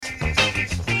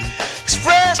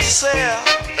yourself.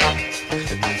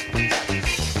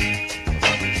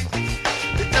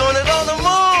 They're doing it on the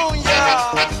moon,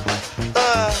 y'all.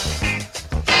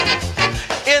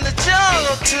 In the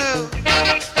jungle too.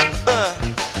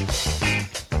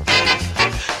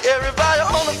 Everybody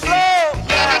on the floor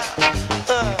now.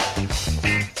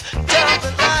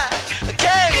 Jumping like a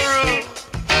kangaroo.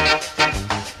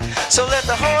 So let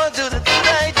the horn do the thing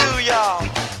they do, y'all.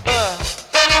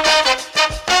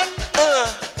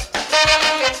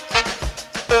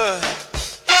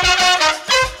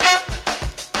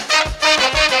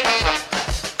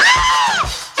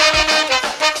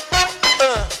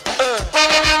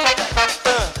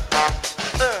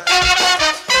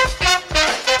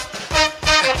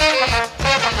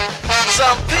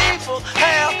 Some people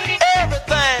have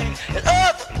everything and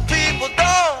other people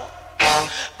don't.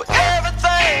 But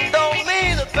everything don't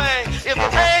mean a thing if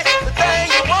it ain't the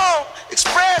thing you want.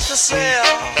 Express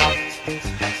yourself.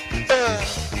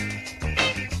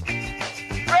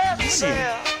 Express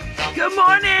yourself. Good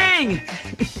morning.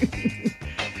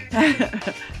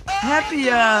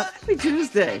 Happy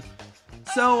Tuesday.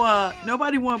 So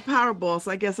nobody won Powerball,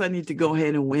 so I guess I need to go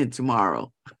ahead and win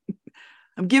tomorrow.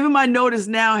 I'm giving my notice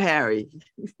now, Harry.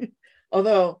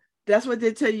 Although that's what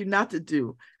they tell you not to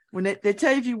do. When they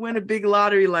tell you if you win a big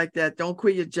lottery like that, don't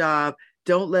quit your job.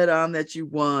 Don't let on that you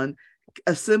won.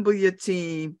 Assemble your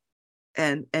team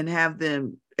and have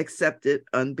them accept it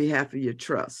on behalf of your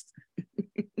trust.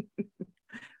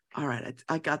 All right,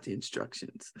 I got the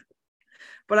instructions.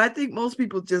 But I think most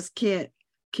people just can't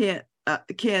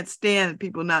stand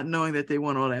people not knowing that they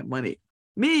won all that money.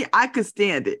 Me, I could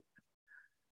stand it.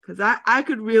 Because I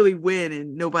could really win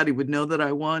and nobody would know that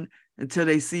I won until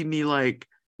they see me like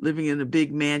living in a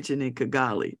big mansion in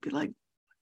Kigali. Be like,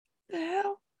 the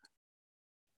hell?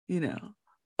 You know,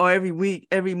 or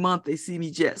every month they see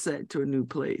me jet set to a new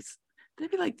place.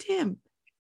 They'd be like, Tim,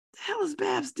 the hell is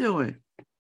Babz doing?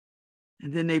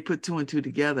 And then they put two and two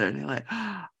together and they're like,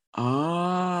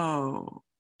 oh,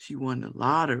 she won the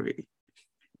lottery.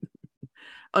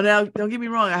 Oh, now don't get me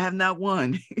wrong, I have not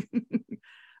won.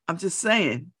 I'm just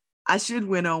saying, I should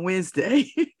win on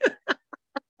Wednesday.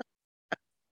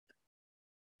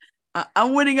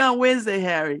 I'm winning on Wednesday,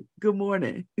 Harry. Good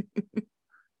morning.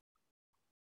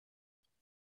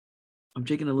 I'm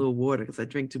drinking a little water because I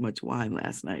drank too much wine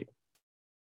last night.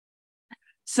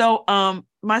 So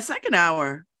my second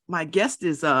hour, my guest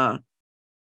is who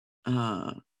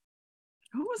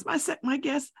was my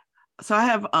guest? So I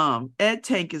have Ed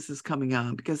Tankis is coming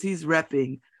on because he's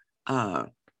repping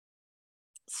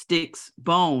Sticks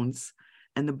Bones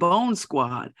and the Bone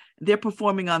Squad. They're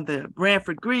performing on the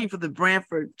Branford Green for the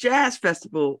Branford Jazz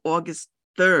Festival August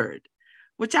 3rd,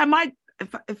 which I might,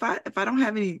 if I don't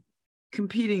have any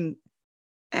competing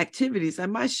activities, I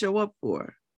might show up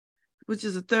for, which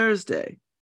is a Thursday.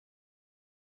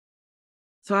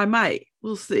 So I might,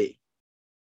 we'll see.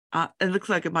 It looks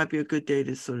like it might be a good day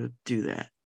to sort of do that.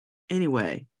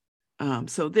 Anyway,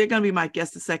 so they're going to be my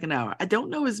guest the second hour. I don't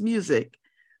know his music.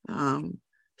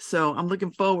 So I'm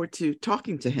looking forward to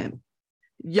talking to him.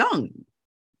 Young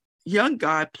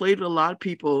guy, played with a lot of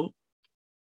people.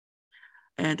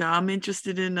 And I'm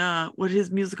interested in what his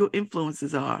musical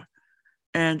influences are.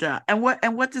 And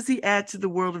what does he add to the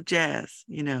world of jazz?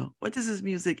 You know, what does his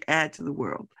music add to the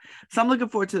world? So I'm looking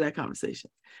forward to that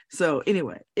conversation. So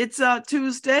anyway, it's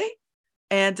Tuesday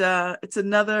and this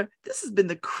has been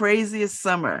the craziest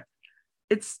summer.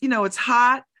 It's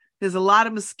hot. There's a lot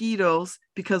of mosquitoes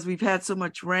because we've had so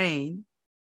much rain.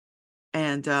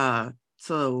 And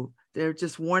so they're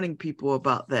just warning people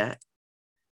about that.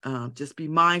 Just be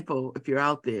mindful if you're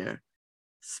out there,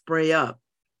 spray up.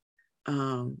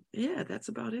 Yeah, that's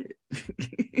about it.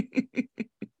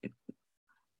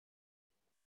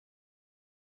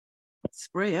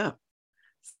 Spray up.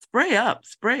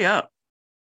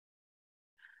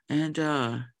 And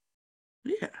yeah,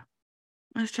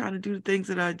 I'm just trying to do the things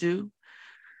that I do.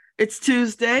 It's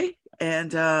Tuesday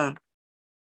and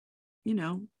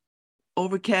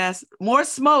overcast, more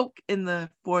smoke in the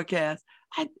forecast.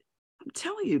 I'm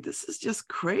telling you, this is just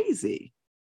crazy.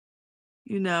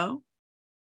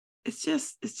 It's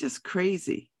just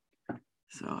crazy.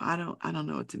 So I don't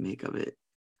know what to make of it.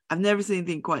 I've never seen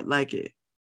anything quite like it.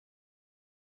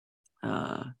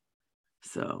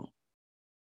 So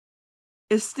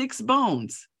it's Sticks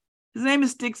Bones. His name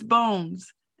is Sticks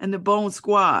Bones and the Bone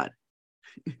Squad.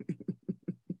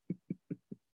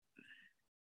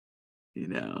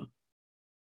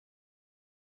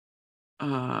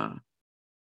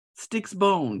 Sticks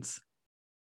Bones,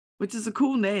 which is a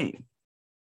cool name.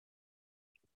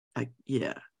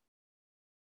 Yeah.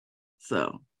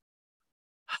 So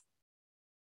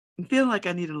I'm feeling like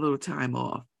I need a little time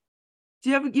off. Do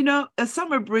you ever,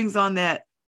 summer brings on that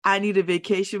I need a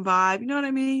vacation vibe. You know what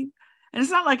I mean? And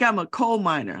it's not like I'm a coal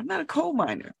miner. I'm not a coal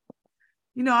miner.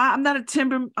 I'm not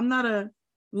a I'm not a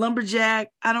lumberjack.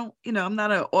 I don't, I'm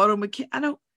not an auto mechanic. I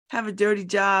don't have a dirty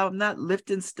job. I'm not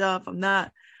lifting stuff. I'm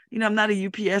not, I'm not a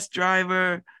UPS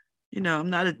driver. I'm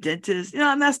not a dentist.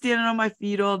 I'm not standing on my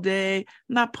feet all day.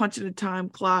 I'm not punching a time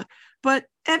clock. But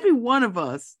every one of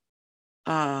us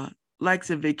likes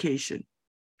a vacation.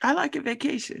 I like a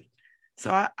vacation.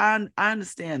 So I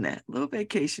understand that. Little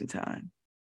vacation time.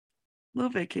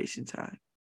 Little vacation time.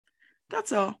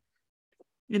 That's all.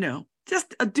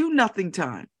 Just a do nothing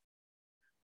time.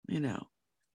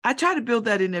 I try to build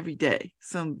that in every day,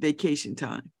 some vacation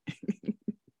time.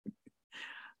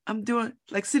 I'm doing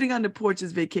like sitting on the porch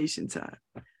is vacation time.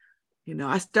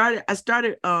 I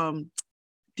started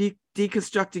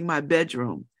deconstructing my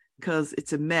bedroom because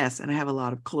it's a mess and I have a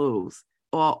lot of clothes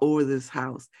all over this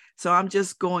house. So I'm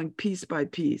just going piece by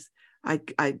piece. I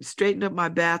straightened up my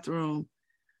bathroom.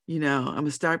 I'm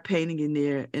gonna start painting in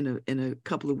there in a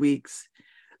couple of weeks.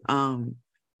 I'm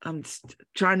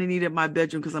trying to neat up my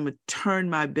bedroom because I'm gonna turn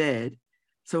my bed.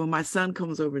 So when my son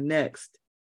comes over next,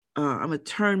 I'm gonna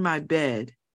turn my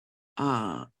bed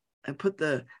and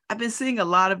I've been seeing a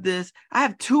lot of this. I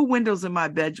have 2 windows in my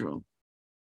bedroom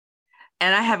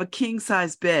and I have a king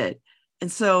size bed.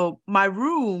 And so my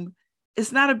room,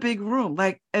 it's not a big room.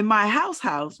 Like in my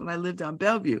house when I lived on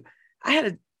Bellevue, I had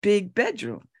a big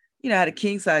bedroom. I had a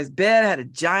king size bed, I had a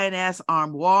giant ass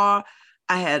armoire,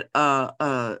 I had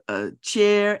a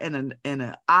chair and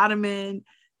an ottoman,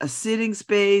 a sitting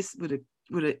space with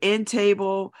an end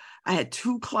table. I had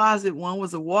 2 closets. One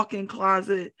was a walk-in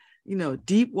closet,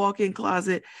 deep walk-in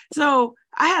closet. So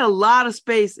I had a lot of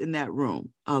space in that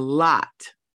room, a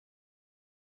lot.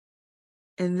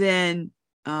 And then,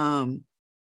 so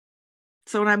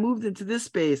when I moved into this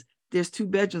space, there's 2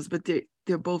 bedrooms, but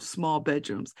they're both small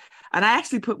bedrooms. And I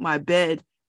actually put my bed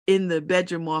in the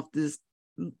bedroom off this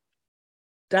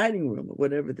dining room or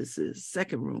whatever this is,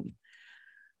 second room.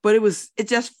 But it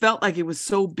just felt like it was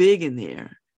so big in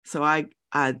there. So I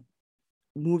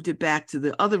moved it back to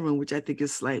the other room, which I think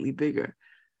is slightly bigger.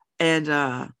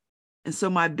 And so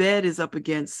my bed is up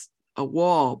against a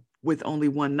wall with only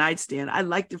 1 nightstand. I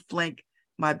like to flank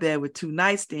my bed with 2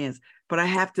 nightstands, but I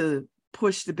have to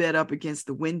push the bed up against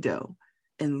the window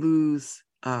and lose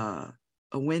a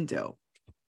window.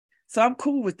 So I'm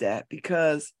cool with that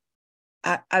because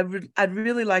I'd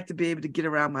really like to be able to get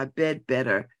around my bed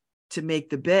better to make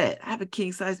the bed. I have a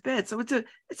king size bed, so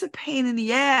it's a pain in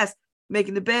the ass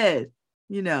making the bed,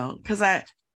 because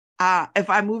if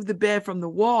I move the bed from the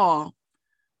wall,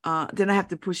 then I have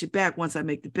to push it back once I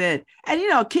make the bed. And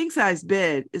a king size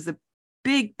bed is a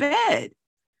big bed.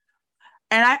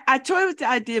 And I toyed with the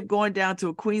idea of going down to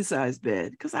a queen size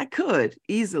bed because I could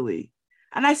easily,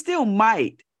 and I still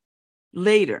might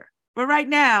later. But right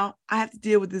now, I have to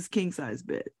deal with this king size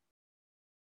bed.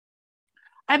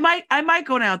 I might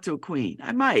go down to a queen.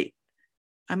 I might.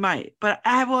 But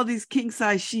I have all these king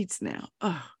size sheets now.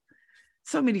 Oh,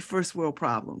 so many first world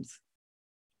problems.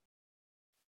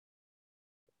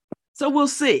 So we'll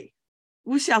see.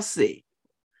 We shall see.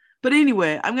 But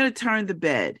anyway, I'm going to turn the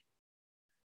bed.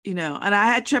 And I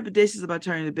had trepidations about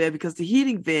turning the bed because the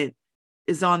heating vent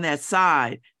is on that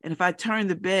side. And if I turn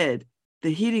the bed,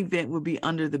 the heating vent would be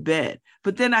under the bed.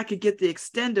 But then I could get the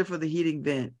extender for the heating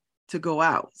vent to go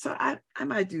out. So I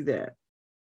might do that.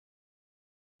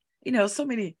 So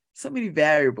many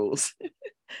variables.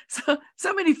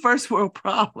 so many first world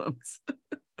problems.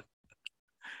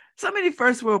 So many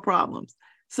first world problems.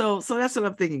 So that's what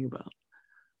I'm thinking about.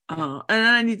 And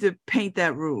then I need to paint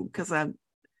that room because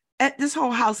this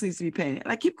whole house needs to be painted.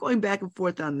 And I keep going back and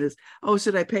forth on this. Oh,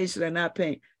 should I paint? Should I not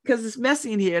paint? Because it's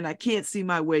messy in here and I can't see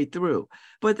my way through.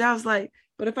 But I was like,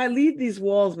 but if I leave these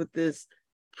walls with this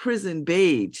prison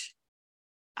beige,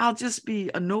 I'll just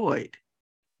be annoyed,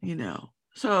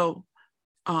 So,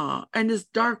 and this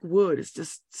dark wood is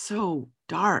just so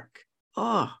dark.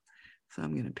 Oh, so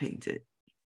I'm going to paint it.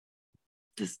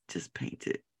 Just paint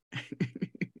it.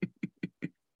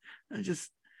 I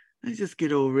just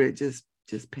get over it. Just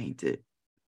paint it.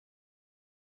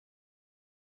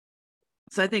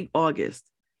 So I think August,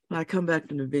 when I come back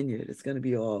from the vineyard, it's going to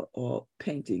be all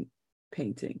painting.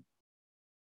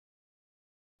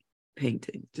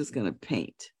 Just going to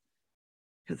paint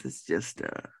because it's just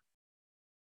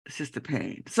a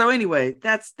pain. So anyway,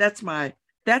 that's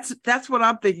what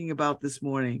I'm thinking about this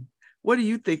morning. What are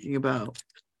you thinking about?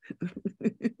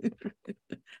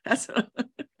 That's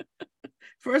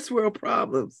first world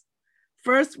problems.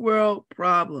 First world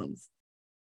problems.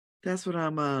 That's what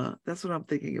I'm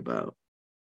thinking about.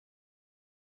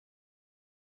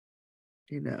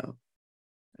 you know.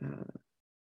 I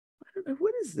don't know,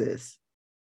 what is this?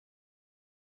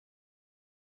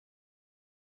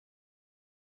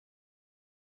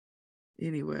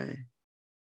 Anyway,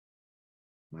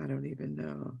 I don't even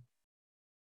know.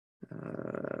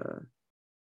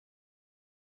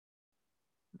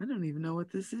 I don't even know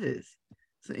what this is.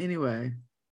 So anyway,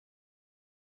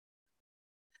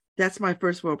 that's my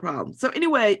first world problem. So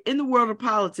anyway, in the world of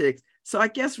politics, so I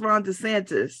guess Ron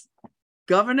DeSantis,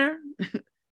 governor,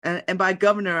 and by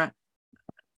governor,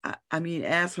 I mean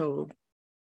asshole.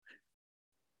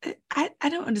 I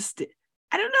don't understand.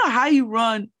 I don't know how you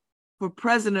run for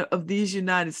president of these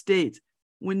United States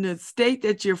when the state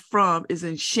that you're from is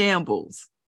in shambles.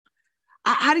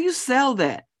 How do you sell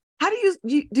that? How do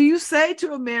you say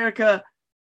to America,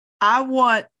 I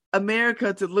want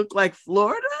America to look like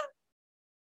Florida?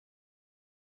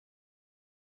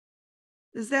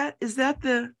 Is that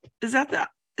the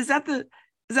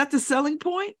selling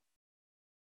point?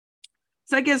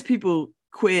 So I guess people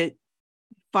quit,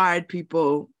 fired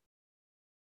people.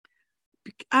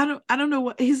 I don't know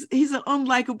what he's an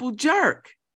unlikable jerk.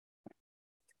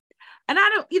 And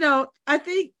I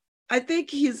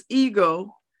think his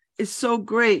ego is so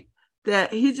great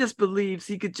that he just believes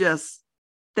he could just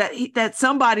that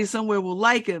somebody somewhere will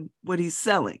like him what he's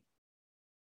selling.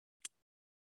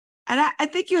 And I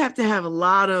think you have to have a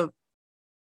lot of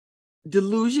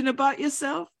delusion about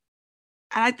yourself.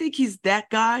 And I think he's that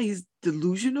guy. He's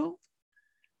delusional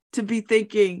to be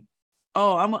thinking,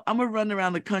 oh, I'm gonna run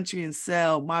around the country and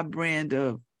sell my brand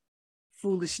of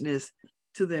foolishness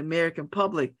to the American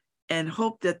public and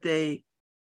hope that they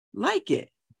like it.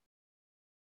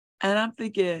 And I'm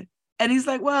thinking, and he's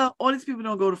like, well, all these people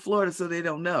don't go to Florida, so they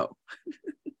don't know.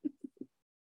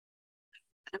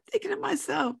 I'm thinking to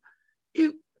myself,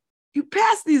 you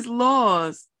pass these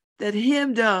laws that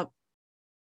hemmed up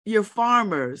your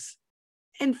farmers,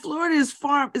 and Florida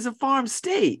is a farm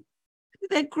state.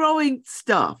 They're growing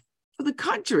stuff for the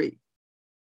country.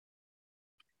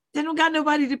 They don't got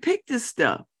nobody to pick this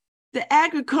stuff. The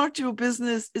agricultural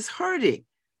business is hurting.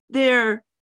 Their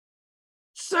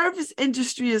service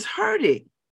industry is hurting.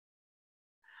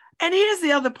 And here's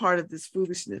the other part of this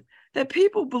foolishness, that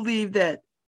people believe that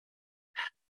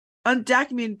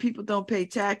undocumented people don't pay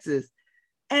taxes.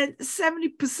 And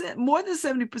 70%, more than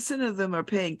 70% of them are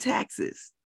paying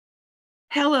taxes.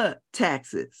 Hella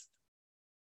taxes,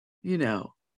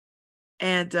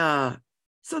 And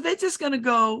so they're just going to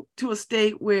go to a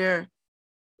state where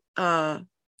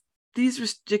these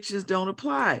restrictions don't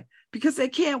apply because they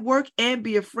can't work and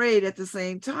be afraid at the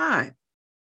same time.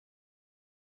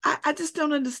 I just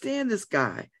don't understand this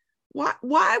guy.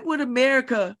 Why would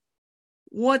America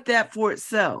want that for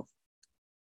itself?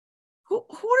 Who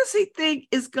does he think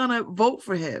is going to vote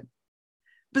for him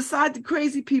beside the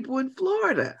crazy people in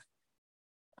Florida?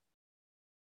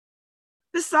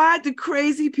 Beside the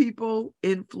crazy people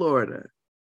in Florida.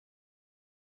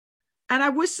 And I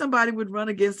wish somebody would run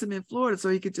against him in Florida so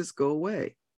he could just go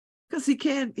away. Because he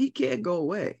can't go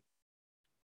away.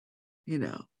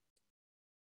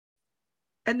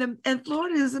 And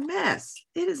Florida is a mess.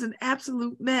 It is an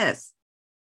absolute mess.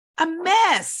 A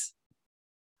mess.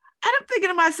 And I'm thinking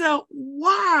to myself,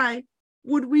 why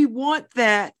would we want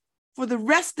that for the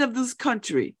rest of this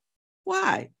country?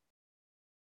 Why?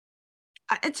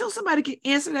 Until somebody can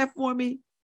answer that for me,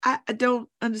 I don't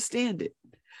understand it.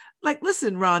 Like,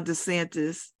 listen, Ron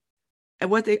DeSantis,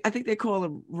 and I think they call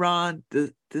him Ron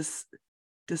the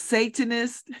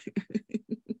Satanist.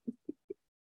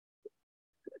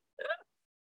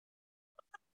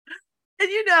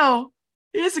 And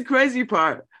here's the crazy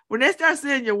part. When they start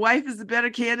saying your wife is the better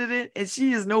candidate and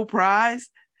she is no prize,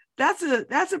 that's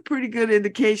a pretty good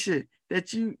indication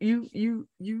that you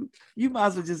might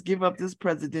as well just give up this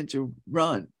presidential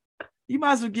run. You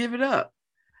might as well give it up.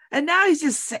 And now he's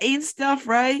just saying stuff,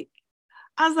 right?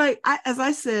 I was like, as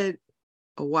I said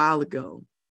a while ago,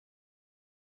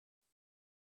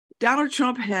 Donald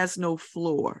Trump has no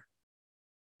floor.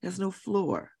 There's no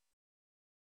floor.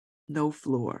 No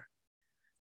floor.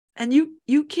 And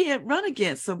you can't run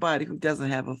against somebody who doesn't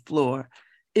have a floor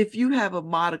if you have a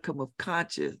modicum of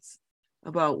conscience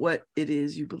about what it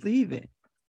is you believe in.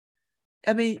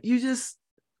 I mean,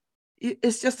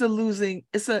 it's just a losing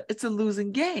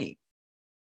game,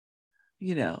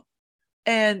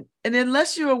 and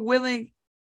unless you're willing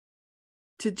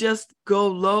to just go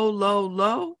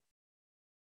low,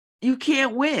 you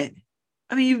can't win.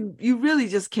 I mean, you really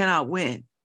just cannot win.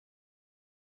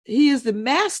 He is the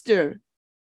master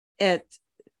at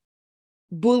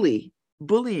bullying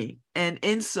and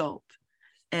insult.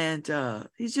 And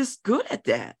he's just good at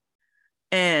that.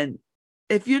 And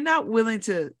if you're not willing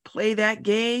to play that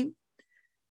game,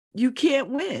 you can't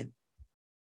win.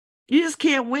 You just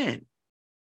can't win.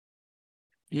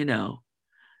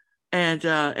 And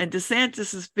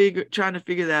DeSantis is trying to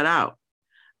figure that out.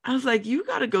 I was like, you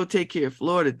got to go take care of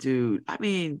Florida, dude. I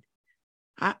mean,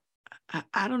 I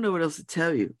don't know what else to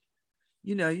tell you.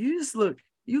 You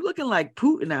looking like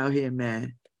Putin out here,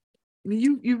 man. I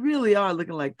mean, you really are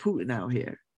looking like Putin out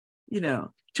here.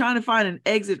 Trying to find an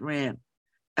exit ramp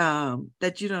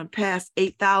that you done passed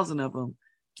 8,000 of them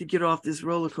to get off this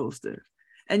roller coaster.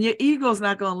 And your ego's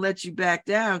not going to let you back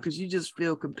down because you just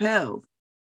feel compelled.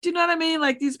 Do you know what I mean?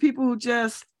 Like these people who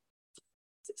just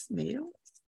male?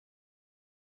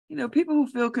 People who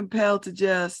feel compelled to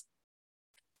just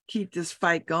keep this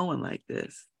fight going like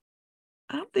this.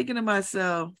 I'm thinking to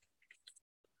myself,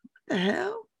 what the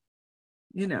hell?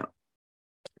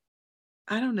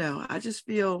 I don't know. I just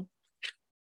feel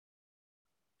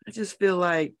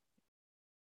like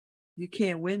you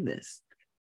can't win this.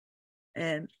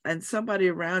 And somebody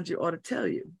around you ought to tell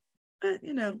you. But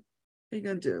what are you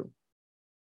gonna do?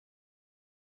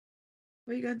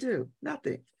 What are you gonna do?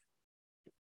 Nothing.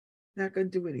 Not gonna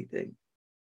do anything.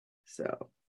 So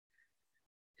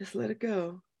just let it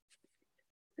go.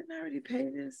 Didn't I already pay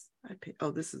this?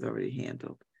 This is already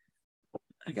handled.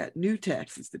 I got new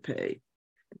taxes to pay.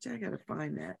 Which I gotta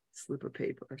find that slip of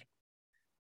paper.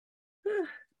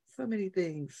 So many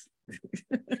things.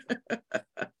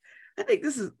 I think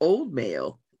this is old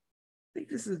mail. I think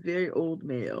this is very old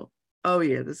mail. Oh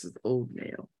yeah, this is old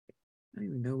mail. I don't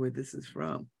even know where this is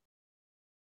from.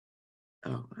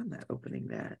 Oh, I'm not opening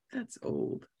that. That's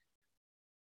old.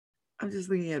 I'm just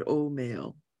looking at old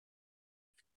mail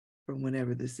from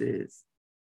whenever this is.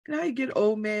 You know how you get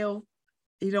old mail,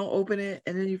 you don't open it,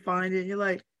 and then you find it, and you're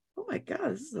like, oh my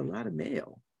God, this is a lot of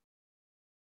mail.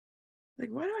 Like,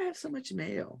 why do I have so much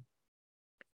mail?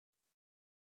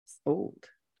 It's old.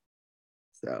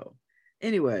 So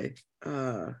anyway,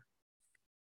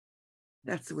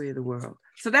 that's the way of the world.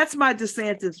 So that's my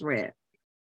DeSantis rant.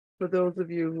 For those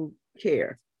of you who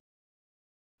care,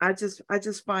 I just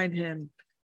find him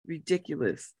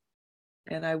ridiculous,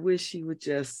 and I wish he would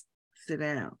just sit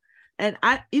down. And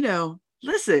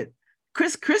listen,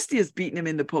 Chris Christie is beating him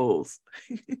in the polls.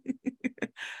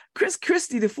 Chris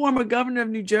Christie, the former governor of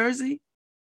New Jersey,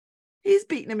 he's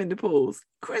beating him in the polls.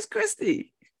 Chris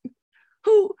Christie,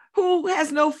 who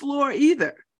has no floor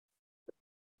either.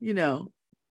 Well,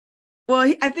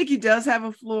 I think he does have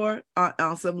a floor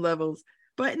on some levels,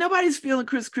 but nobody's feeling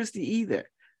Chris Christie either.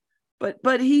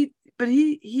 But he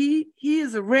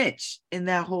is a wrench in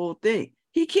that whole thing.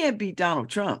 He can't beat Donald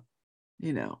Trump,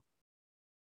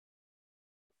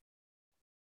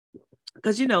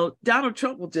 because Donald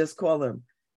Trump will just call him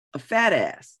a fat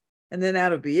ass, and then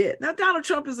that'll be it. Now Donald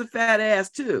Trump is a fat ass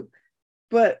too,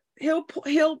 but he'll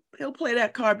play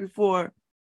that card before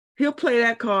he'll play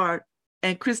that card,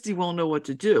 and Christie won't know what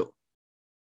to do.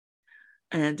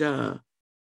 And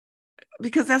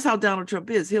because that's how Donald Trump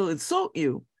is, he'll insult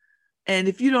you, and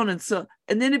if you don't insult,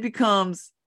 and then it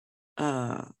becomes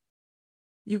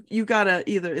you gotta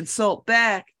either insult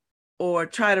back or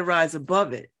try to rise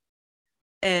above it.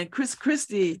 And Chris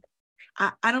Christie,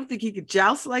 I don't think he could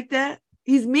joust like that.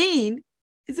 He's mean.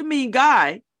 He's a mean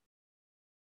guy.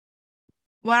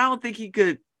 Well, I don't think he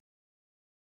could.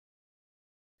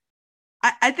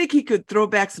 I think he could throw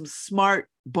back some smart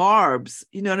barbs.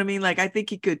 You know what I mean? Like, I think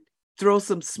he could throw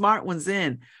some smart ones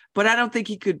in, but I don't think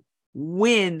he could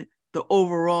win the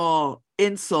overall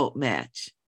insult match.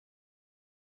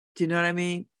 Do you know what I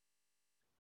mean?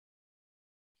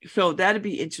 So that'd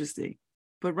be interesting.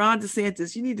 But Ron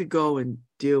DeSantis, you need to go and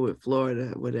deal with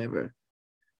Florida, whatever.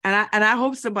 And I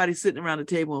hope somebody's sitting around the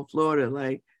table in Florida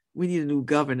like, we need a new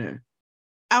governor.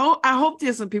 I hope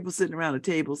there's some people sitting around the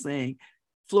table saying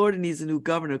Florida needs a new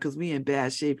governor because we're in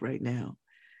bad shape right now.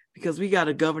 Because we got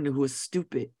a governor who is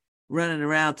stupid, running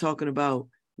around talking about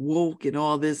woke and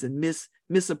all this and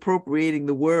misappropriating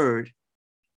the word.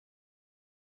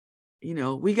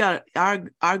 We got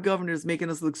our governors making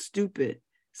us look stupid.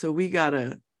 So we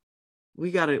gotta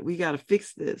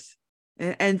fix this.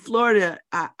 And Florida,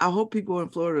 I hope people in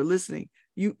Florida are listening.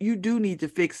 You do need to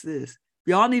fix this.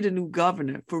 Y'all need a new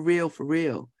governor for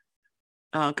real.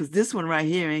 Because this one right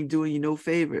here ain't doing you no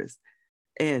favors.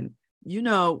 And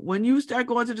when you start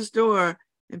going to the store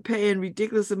and paying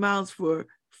ridiculous amounts for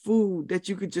food that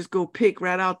you could just go pick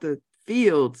right out the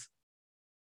fields,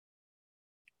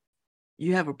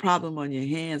 you have a problem on your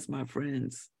hands, my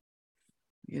friends.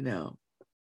 I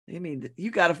mean,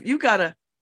 you got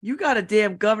a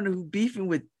damn governor who beefing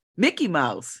with Mickey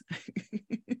Mouse.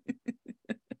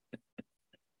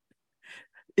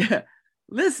 Yeah,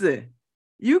 listen,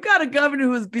 you got a governor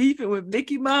who's beefing with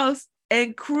Mickey Mouse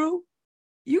and crew.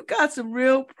 You got some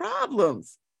real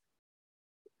problems.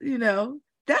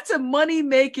 That's a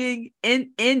money-making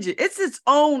engine. It's its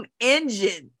own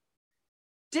engine.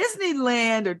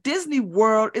 Disneyland or Disney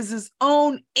World is its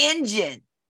own engine.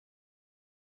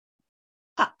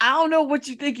 I don't know what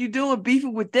you think you're doing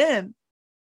beefing with them,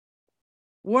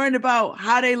 worrying about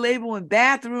how they label in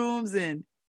bathrooms and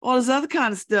all this other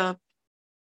kind of stuff.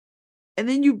 And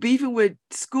then you beefing with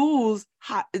schools,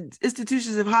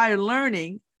 institutions of higher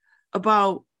learning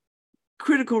about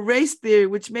critical race theory,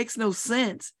 which makes no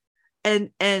sense.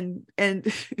 And and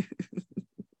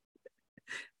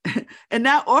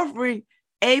not offering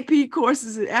AP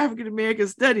courses in African American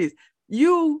studies.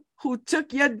 You who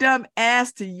took your dumb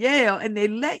ass to Yale and they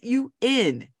let you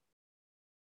in.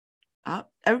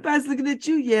 Everybody's looking at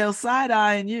you, Yale,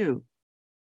 side-eyeing you.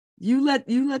 You let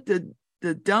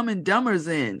the dumb and dumbers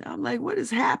in. I'm like, what is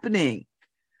happening?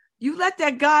 You let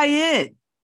that guy in.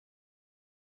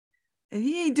 And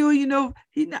he ain't doing,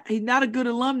 he's not a good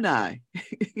alumni.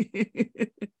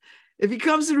 If he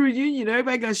comes to the reunion,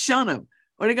 everybody gonna shun him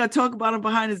or they're gonna talk about him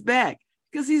behind his back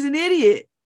because he's an idiot.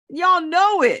 Y'all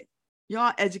know it.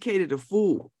 Y'all educated a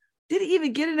fool. Did he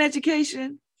even get an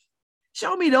education?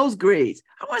 Show me those grades.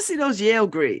 I want to see those Yale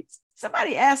grades.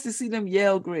 Somebody asked to see them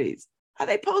Yale grades. Are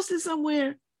they posted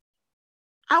somewhere?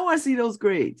 I want to see those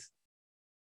grades.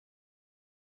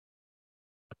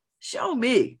 Show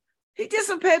me. He did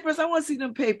some papers. I want to see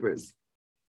them papers.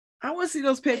 I want to see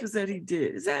those papers that he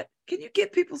did. Can you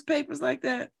get people's papers like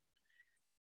that?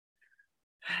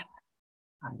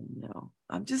 I don't know.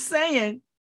 I'm just saying.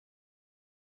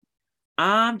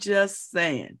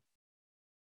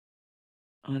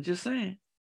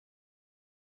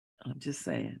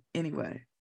 Anyway,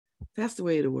 that's the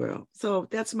way of the world. So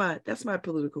that's my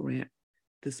political rant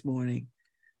this morning,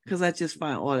 because I just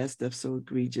find all that stuff so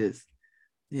egregious,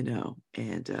 and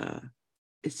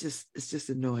it's just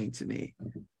annoying to me.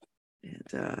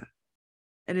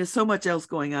 And there's so much else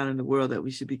going on in the world that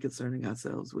we should be concerning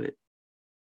ourselves with.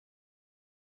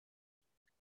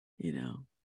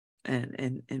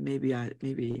 And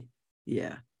maybe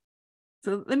yeah.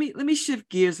 So let me shift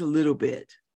gears a little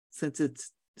bit, since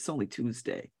it's only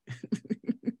Tuesday.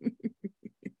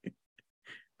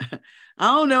 I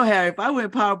don't know, Harry. If I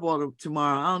win Powerball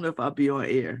tomorrow, I don't know if I'll be on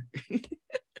air.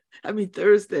 I mean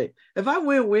Thursday. If I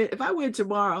win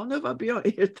tomorrow, I don't know if I'll be on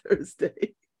air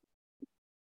Thursday.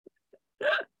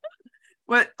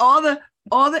 But all the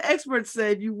experts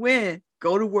say, if you win,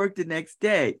 go to work the next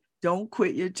day. Don't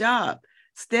quit your job.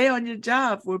 Stay on your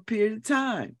job for a period of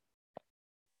time.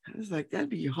 I was like, that'd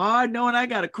be hard knowing I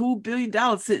got a cool $1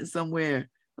 billion sitting somewhere.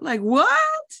 I'm like, what?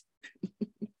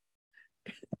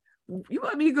 You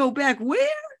want me to go back where?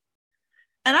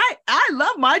 And I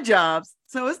love my jobs.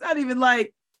 So it's not even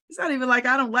like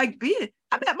I don't like being.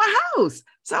 I'm at my house.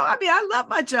 So I love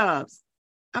my jobs.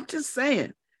 I'm just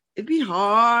saying, it'd be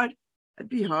hard. I'd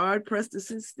be hard pressed to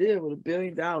sit still with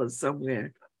 $1 billion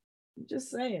somewhere. I'm just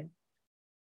saying.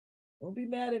 Don't be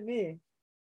mad at me. I'm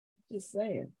just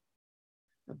saying.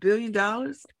 $1 billion?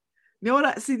 You know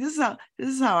what? This is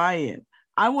how I am.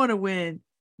 I want to win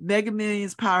Mega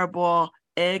Millions, Powerball,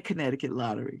 and Connecticut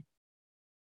Lottery.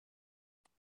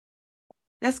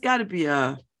 That's got to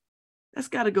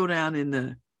go down in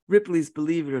the Ripley's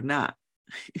Believe It or Not.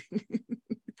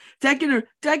 Did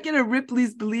I get a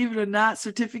Ripley's Believe It or Not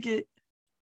certificate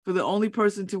for the only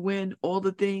person to win all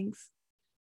the things?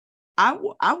 I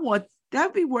want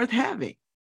that'd be worth having.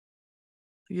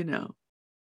 I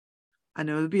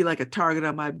know it'd be like a target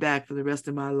on my back for the rest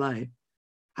of my life.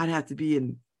 I'd have to be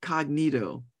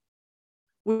incognito,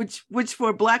 which for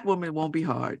a Black woman won't be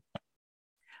hard.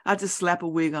 I'll just slap a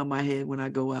wig on my head when I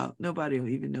go out. Nobody will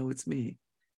even know it's me.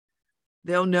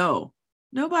 They'll know.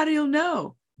 Nobody will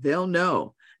know. They'll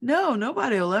know. No,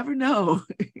 nobody will ever know.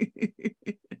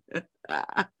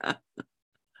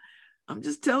 I'm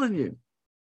just telling you.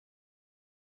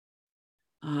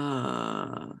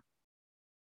 I'll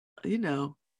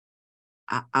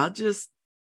just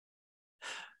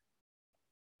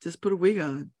put a wig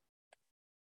on.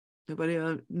 Nobody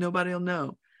will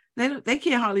know. They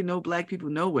can't hardly know Black people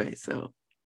no way. So,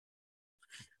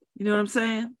 you know what I'm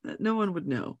saying? No one would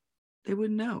know. They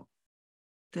wouldn't know.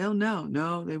 They'll know.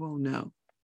 No, they won't know.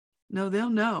 No,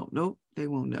 they'll know. Nope, they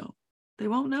won't know. They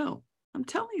won't know. I'm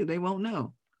telling you, they won't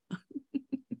know.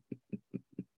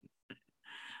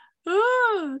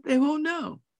 They won't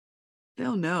know.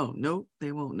 They'll know. Nope,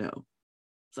 they won't know.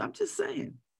 So I'm just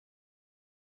saying.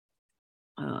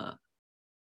 I'm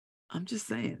just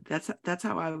saying. That's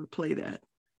how I would play that.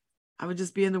 I would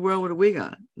just be in the world with a wig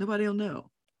on. Nobody will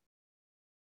know.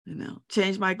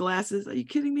 Change my glasses. Are you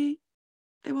kidding me?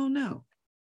 They won't know.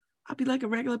 I'll be like a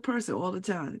regular person all the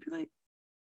time. I'd be like,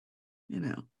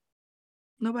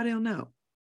 nobody will know.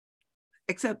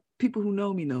 Except people who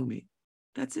know me.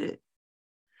 That's it.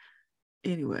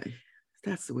 Anyway,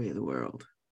 that's the way of the world.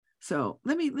 So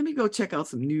let me go check out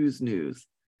some news.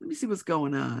 Let me see what's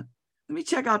going on. Let me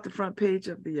check out the front page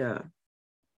of the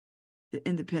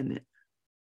Independent.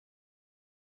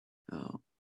 Oh,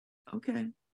 okay.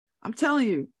 I'm telling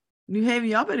you, New Haven,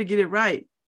 y'all better get it right.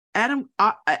 Adam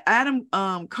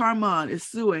Carmon is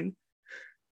suing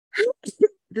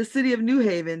the city of New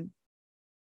Haven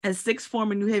and 6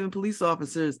 former New Haven police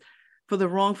officers for the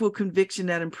wrongful conviction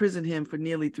that imprisoned him for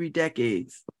nearly 3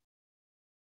 decades.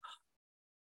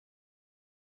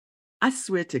 I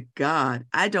swear to God,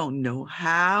 I don't know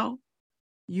how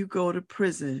you go to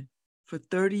prison for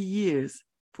 30 years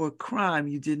for a crime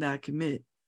you did not commit.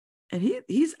 And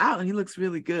he's out and he looks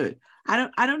really good. I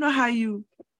don't know how you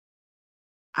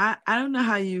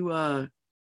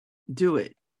do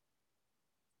it.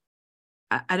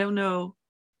 I don't know.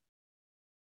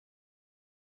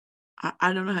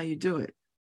 I don't know how you do it.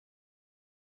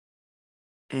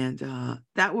 And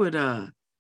that would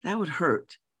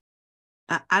hurt.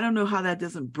 I don't know how that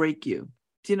doesn't break you.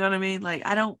 Do you know what I mean? Like,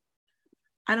 I don't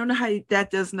know how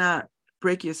that does not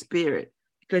break your spirit,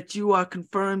 that you are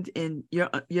confirmed in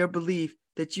your belief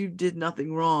that you did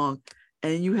nothing wrong,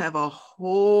 and you have a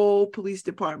whole police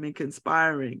department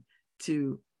conspiring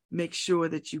to make sure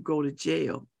that you go to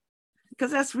jail.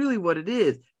 Because that's really what it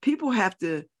is. People have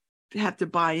to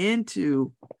buy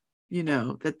into,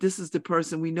 that this is the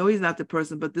person. We know he's not the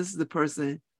person, but this is the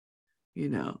person,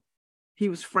 He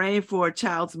was framed for a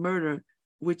child's murder,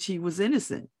 which he was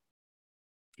innocent.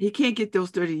 He can't get those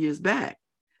 30 years back.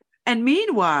 And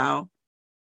meanwhile,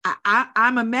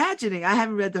 I'm imagining, I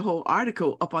haven't read the whole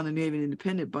article up on the New Haven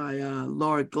Independent by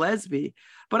Laura Glesby,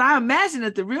 but I imagine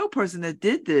that the real person that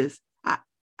did this,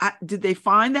 did they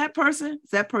find that person?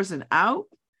 Is that person out?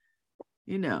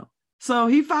 So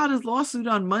he filed his lawsuit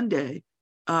on Monday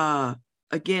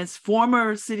against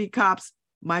former city cops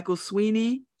Michael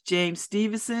Sweeney, James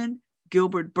Stevenson,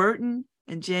 Gilbert Burton,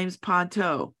 and James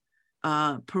Ponto,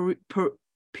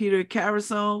 Peter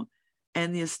Carasone,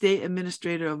 and the estate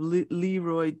administrator of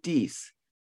Leroy Deese,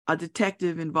 a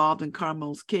detective involved in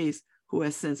Carmon's case who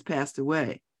has since passed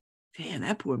away. Damn,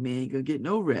 that poor man ain't gonna get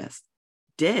no rest.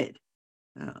 Dead.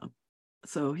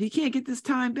 So he can't get this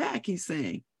time back, he's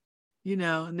saying.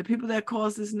 And the people that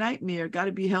caused this nightmare got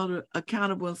to be held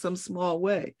accountable in some small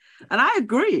way. And I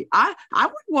agree. I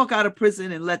wouldn't walk out of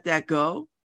prison and let that go.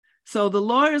 So the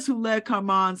lawyers who led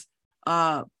Carmon's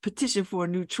petition for a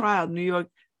new trial, New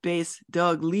York-based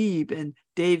Doug Lieb and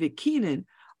David Keenan,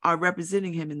 are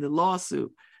representing him in the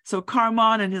lawsuit. So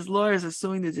Carmon and his lawyers are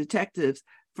suing the detectives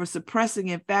for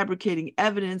suppressing and fabricating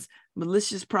evidence,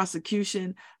 malicious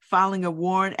prosecution, filing a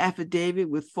warrant affidavit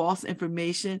with false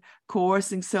information,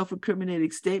 coercing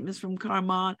self-incriminating statements from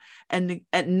Carmon, and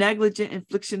negligent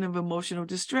infliction of emotional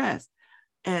distress.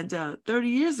 And 30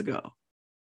 years ago.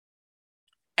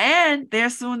 And they're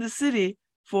suing the city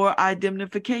for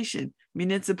indemnification,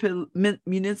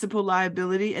 municipal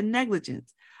liability, and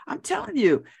negligence. I'm telling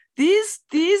you, these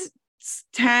cities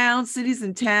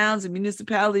and towns and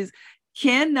municipalities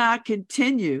cannot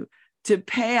continue to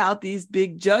pay out these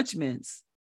big judgments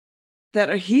that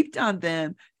are heaped on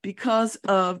them because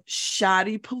of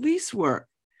shoddy police work,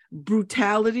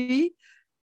 brutality,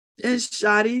 and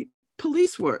shoddy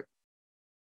police work.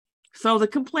 So the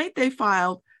complaint they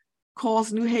filed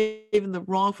calls New Haven the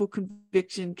wrongful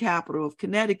conviction capital of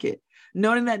Connecticut,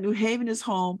 noting that New Haven is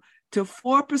home to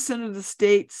 4% of the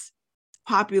state's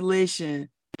population,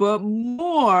 but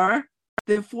more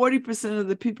than 40% of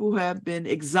the people who have been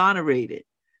exonerated.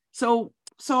 So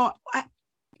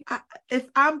if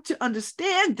I'm to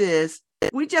understand this,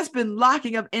 we've just been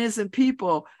locking up innocent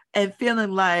people and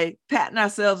feeling like patting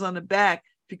ourselves on the back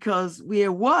because we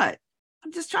are what?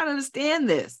 I'm just trying to understand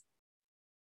this.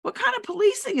 What kind of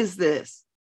policing is this?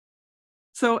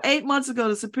 So 8 months ago,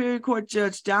 the Superior Court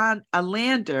Judge John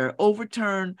Alander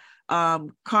overturned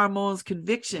Carmon's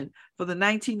conviction for the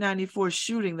 1994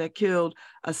 shooting that killed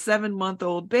a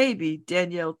 7-month-old baby,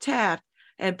 Danielle Taft,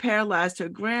 and paralyzed her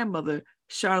grandmother,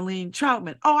 Charlene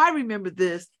Troutman. Oh, I remember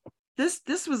this.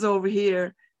 This was over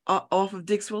here off of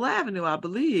Dixwell Avenue, I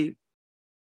believe.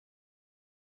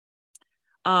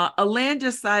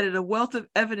 Alander cited a wealth of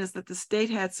evidence that the state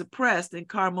had suppressed in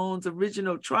Carmon's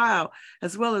original trial,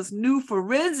 as well as new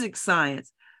forensic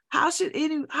science. How could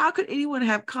anyone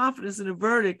have confidence in a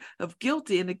verdict of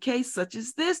guilty in a case such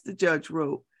as this, the judge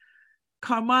wrote.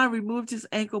 Carmon removed his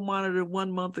ankle monitor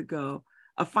 1 month ago,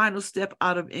 a final step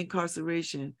out of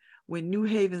incarceration. when New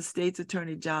Haven State's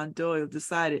Attorney John Doyle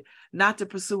decided not to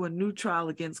pursue a new trial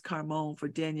against Carmone for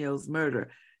Danielle's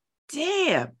murder.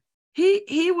 Damn,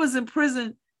 he was in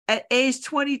prison at age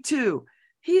 22.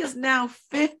 He is now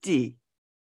 50.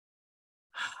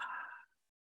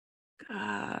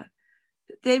 God.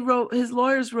 His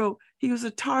lawyers wrote, he was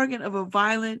a target of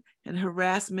violence and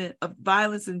harassment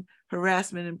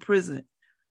in prison,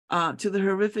 to the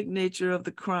horrific nature of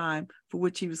the crime for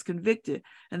which he was convicted,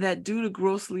 and that due to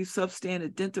grossly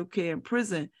substandard dental care in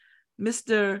prison,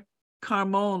 Mr.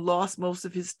 Carmone lost most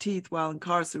of his teeth while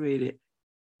incarcerated.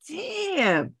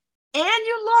 Damn, and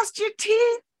you lost your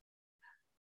teeth?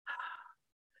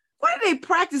 What are they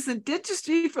practicing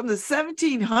dentistry from the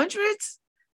 1700s?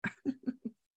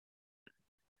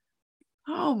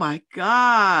 Oh my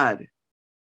God.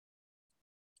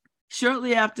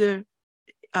 Shortly after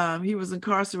he was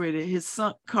incarcerated, his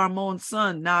son, Carmone's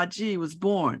son, Najee, was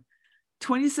born.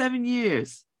 27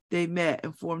 years they met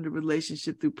and formed a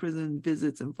relationship through prison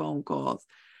visits and phone calls.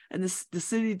 And the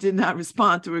city did not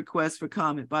respond to requests for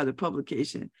comment by the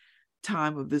publication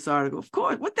time of this article. Of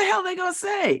course, what the hell are they going to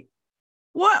say?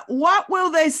 What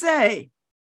will they say?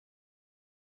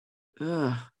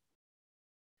 Ugh.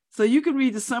 So you can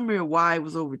read the summary of why it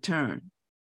was overturned.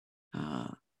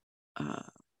 And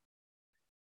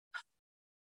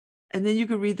then you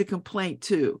can read the complaint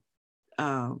too,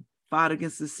 filed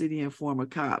against the city and former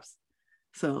cops.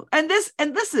 So, and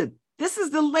listen, this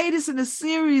is the latest in a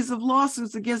series of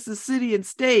lawsuits against the city and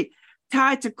state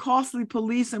tied to costly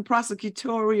police and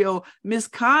prosecutorial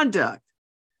misconduct.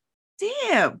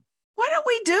 Damn, what are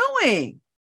we doing?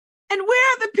 And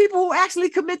where are the people who actually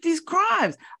commit these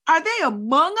crimes? Are they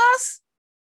among us?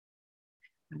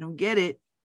 I don't get it.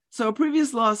 So a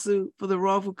previous lawsuit for the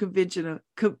wrongful conviction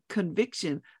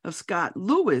of Scott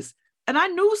Lewis, and I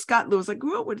knew Scott Lewis. I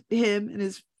grew up with him and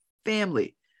his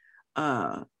family.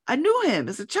 I knew him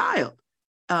as a child.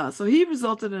 So he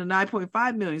resulted in a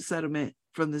 $9.5 million settlement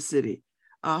from the city.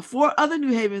 4 other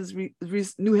New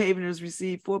Haveners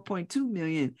received $4.2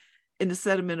 million in the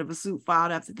settlement of a suit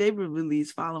filed after they were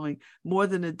released following more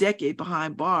than a decade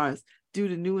behind bars due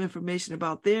to new information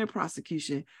about their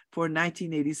prosecution for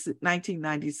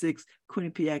 1996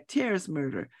 Quinnipiac terrorist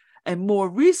murder. And more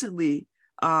recently,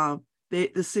 the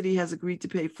city has agreed to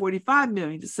pay $45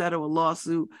 million to settle a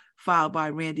lawsuit filed by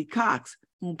Randy Cox,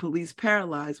 whom police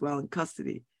paralyzed while in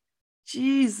custody.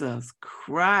 Jesus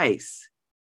Christ.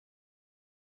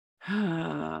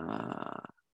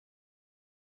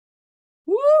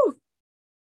 Woo!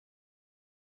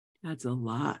 That's a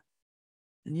lot.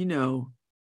 And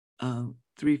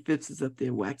 3/5 is up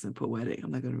there waxing poetic.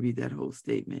 I'm not going to read that whole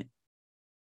statement.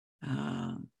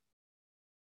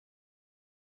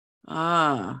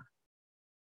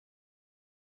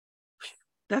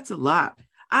 That's a lot.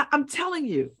 I'm telling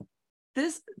you,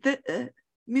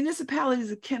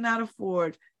 municipalities cannot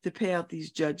afford to pay out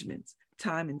these judgments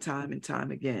time and time and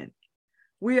time again.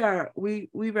 We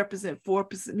represent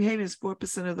 4%. New Haven is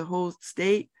 4% of the whole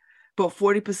state, but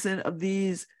 40% of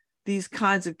these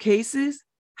kinds of cases.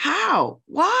 How?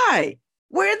 Why?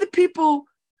 Where are the people?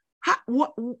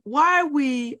 Why are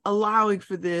we allowing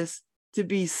for this to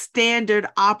be standard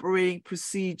operating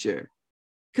procedure?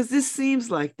 Because this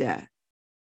seems like that.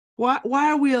 Why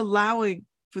are we allowing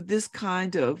for this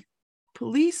kind of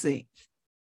policing?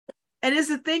 And is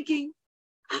it thinking,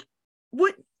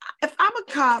 if I'm a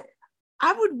cop,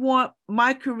 I would want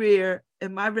my career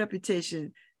and my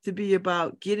reputation to be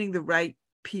about getting the right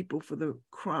people for the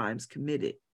crimes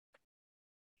committed.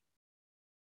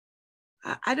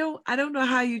 I don't know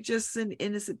how you just send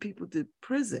innocent people to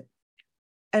prison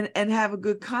and have a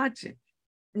good conscience,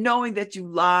 knowing that you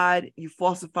lied, you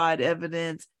falsified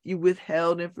evidence, you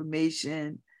withheld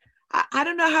information. I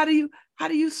don't know how do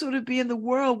you sort of be in the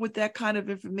world with that kind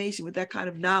of information, with that kind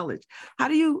of knowledge? How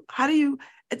do you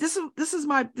this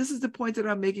is the point that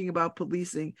I'm making about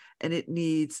policing, and it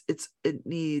needs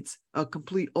a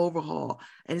complete overhaul.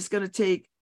 And it's going to take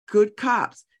good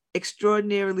cops,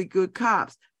 extraordinarily good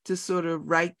cops, to sort of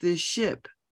right this ship.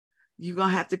 You're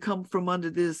gonna have to come from under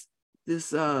this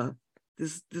blue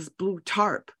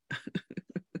tarp,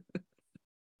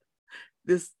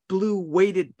 this blue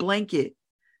weighted blanket,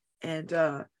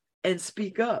 and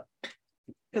speak up.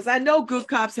 Because I know good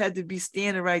cops had to be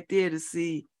standing right there to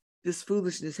see this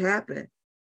foolishness happen.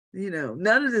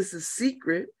 None of this is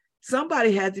secret.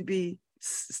 Somebody had to be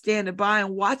standing by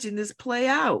and watching this play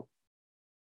out,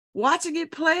 watching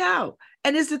it play out.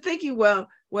 And it's the thinking, well,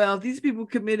 these people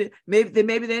committed, maybe they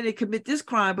didn't commit this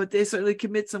crime, but they certainly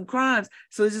commit some crimes,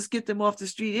 so let's just get them off the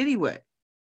street anyway.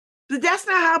 But that's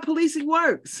not how policing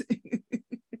works.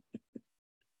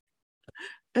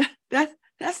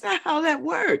 That's not how that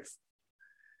works.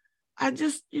 I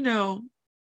just,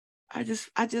 I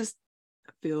just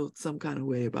feel some kind of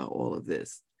way about all of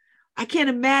this. I can't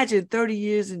imagine 30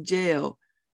 years in jail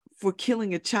for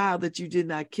killing a child that you did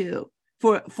not kill,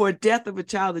 for death of a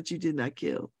child that you did not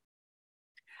kill.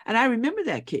 And I remember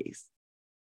that case.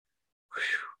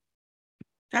 Whew,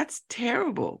 that's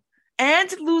terrible. And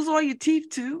to lose all your teeth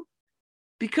too,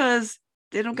 because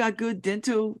they don't got good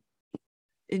dental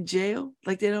in jail.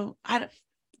 Like they don't,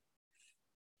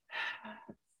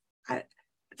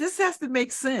 this has to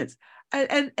make sense.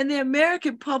 And the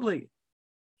American public,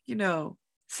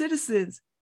 citizens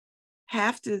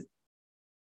have to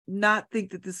not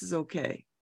think that this is okay.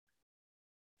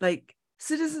 Like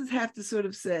citizens have to sort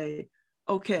of say,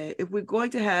 okay, if we're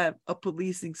going to have a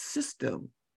policing system,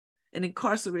 an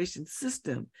incarceration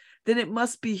system, then it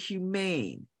must be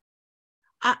humane.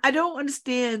 I don't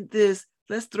understand this.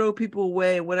 Let's throw people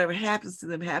away and whatever happens to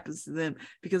them,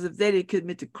 because if they didn't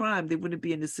commit a crime, they wouldn't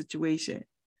be in this situation.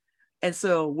 And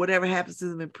so whatever happens to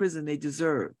them in prison, they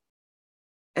deserve.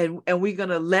 And we're going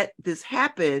to let this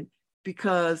happen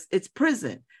because it's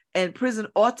prison, and prison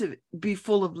ought to be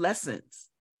full of lessons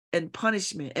and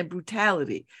punishment and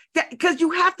brutality. Because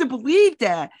you have to believe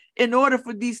that in order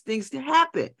for these things to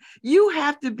happen. You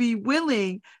have to be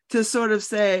willing to sort of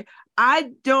say,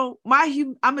 I'm going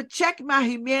to check my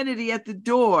humanity at the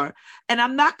door, and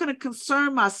I'm not going to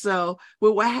concern myself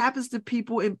with what happens to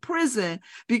people in prison,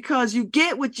 because you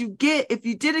get what you get. If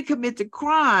you didn't commit the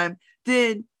crime,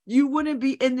 then you wouldn't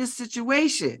be in this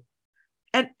situation.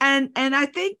 And I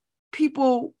think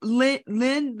people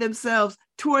lend themselves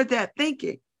toward that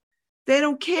thinking. They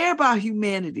don't care about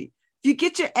humanity. If you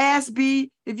get your ass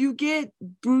beat, if you get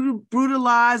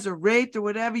brutalized or raped or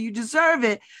whatever, you deserve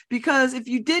it, because if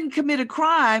you didn't commit a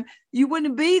crime, you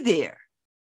wouldn't be there.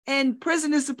 And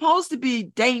prison is supposed to be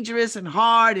dangerous and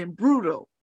hard and brutal.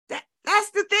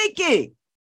 That's the thinking.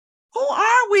 Who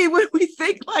are we when we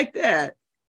think like that?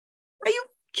 Are you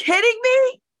kidding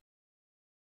me?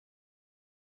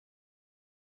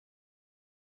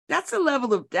 That's a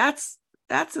level of, that's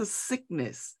a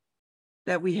sickness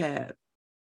that we have.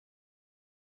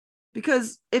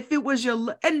 Because if it was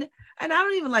your, and I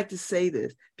don't even like to say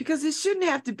this, because it shouldn't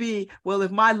have to be, well,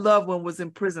 if my loved one was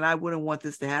in prison, I wouldn't want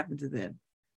this to happen to them.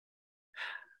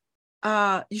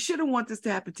 You shouldn't want this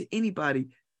to happen to anybody,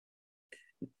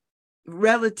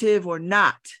 relative or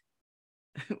not.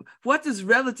 What does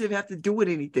relative have to do with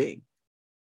anything?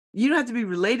 You don't have to be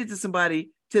related to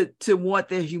somebody to want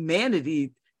their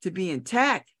humanity to be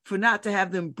intact, for not to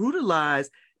have them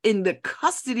brutalized in the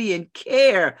custody and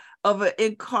care of an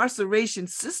incarceration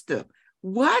system.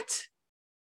 What?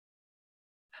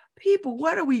 People,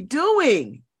 what are we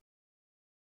doing?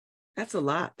 That's a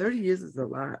lot. 30 years is a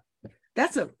lot.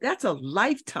 That's a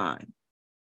lifetime.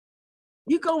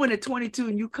 You go in at 22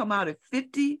 and you come out at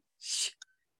 50.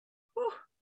 Whew.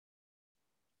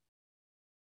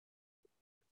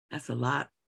 That's a lot.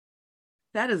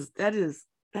 That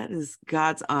is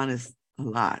God's honest a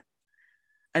lot.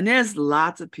 And there's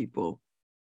lots of people,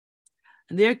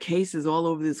 and there are cases all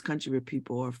over this country where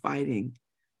people are fighting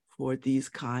for these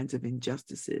kinds of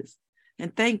injustices.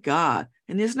 And thank God.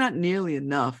 And there's not nearly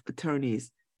enough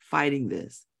attorneys fighting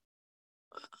this.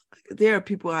 There are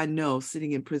people I know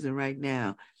sitting in prison right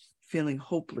now feeling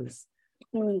hopeless,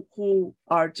 who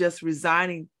are just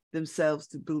resigning themselves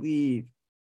to believe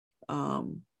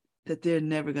that they're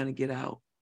never going to get out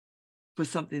for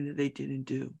something that they didn't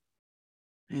do,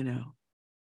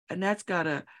 And that's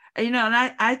gotta, and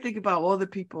I think about all the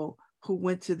people who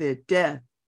went to their death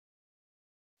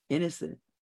innocent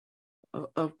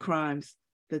of crimes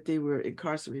that they were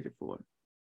incarcerated for.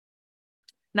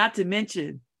 Not to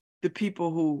mention the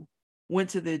people who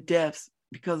went to their deaths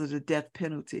because of the death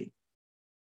penalty.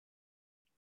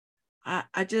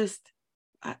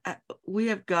 We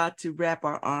have got to wrap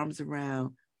our arms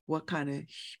around what kind of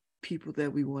people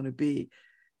that we want to be.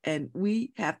 And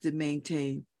we have to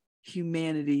maintain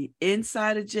humanity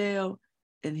inside of jail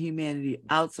and humanity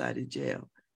outside of jail,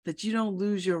 that you don't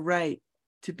lose your right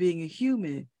to being a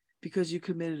human because you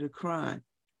committed a crime,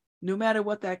 no matter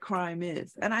what that crime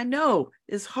is. And I know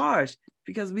it's harsh,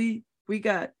 because we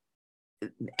got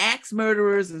axe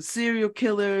murderers and serial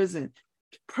killers and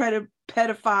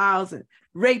pedophiles and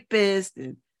rapists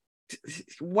and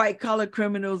white collar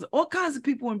criminals, all kinds of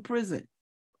people in prison.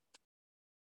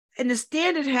 And the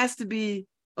standard has to be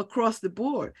across the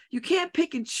board. You can't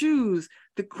pick and choose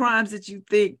the crimes that you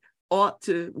think ought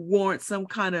to warrant some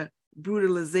kind of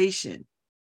brutalization.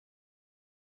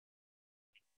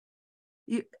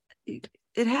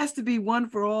 It has to be one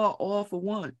for all for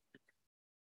one.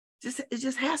 It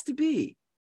just has to be.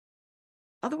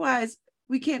 Otherwise,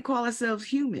 we can't call ourselves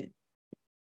human.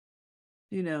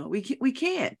 We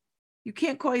can't. You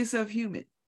can't call yourself human.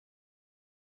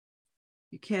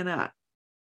 You cannot.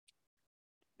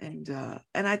 And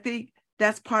I think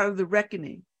that's part of the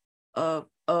reckoning of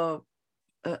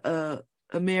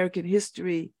American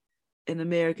history and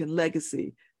American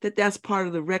legacy. That's part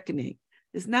of the reckoning.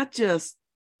 It's not just,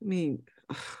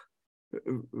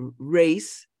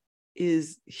 race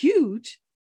is huge,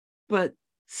 but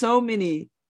so many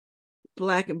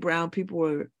Black and brown people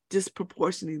were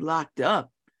disproportionately locked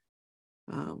up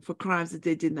for crimes that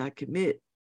they did not commit,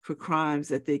 for crimes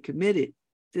that they committed,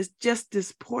 just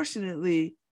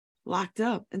disproportionately locked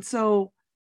up. And so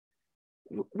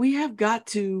we have got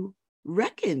to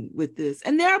reckon with this.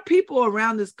 And there are people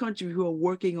around this country who are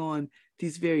working on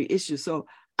these very issues. So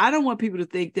I don't want people to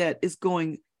think that it's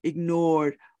going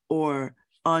ignored or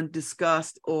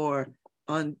undiscussed or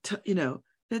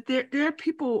that there are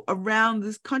people around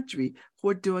this country who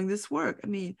are doing this work.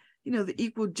 The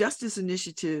Equal Justice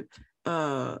Initiative,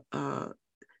 that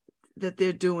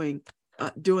they're doing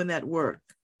that work.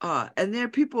 And there are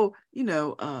people,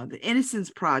 the Innocence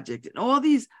Project and all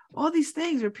these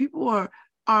things where people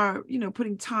are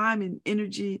putting time and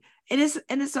energy, and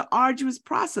it's an arduous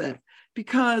process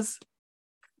because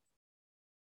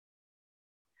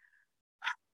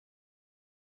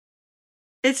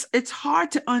it's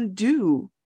hard to undo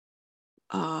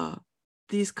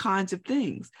these kinds of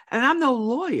things. And I'm no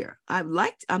lawyer.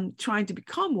 I'm trying to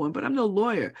become one, but I'm no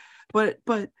lawyer. But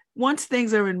once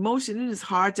things are in motion, it is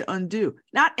hard to undo.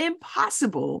 Not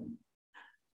impossible,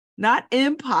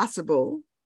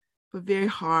 but very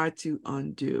hard to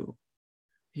undo,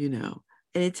 and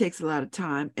it takes a lot of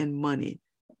time and money.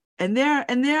 And there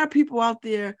are people out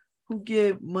there who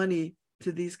give money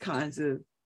to these kinds of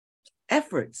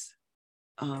efforts.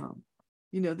 There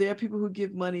are people who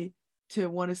give money to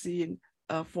want to see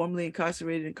formerly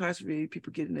incarcerated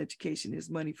people get an education. There's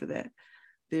money for that.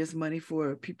 There's money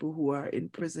for people who are in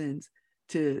prisons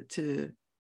to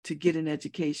get an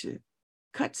education.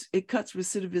 It cuts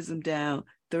recidivism down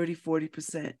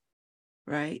 30-40%,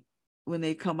 right? When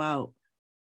they come out,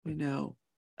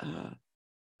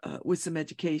 with some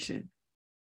education.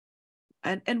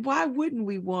 And why wouldn't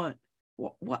we want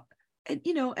what? And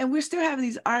we're still having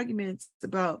these arguments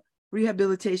about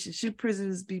rehabilitation. Should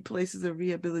prisons be places of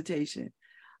rehabilitation?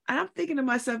 And I'm thinking to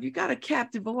myself, you got a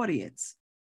captive audience.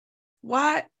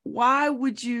 Why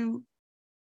would you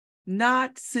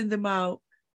not send them out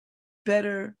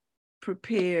better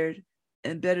prepared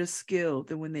and better skilled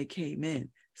than when they came in,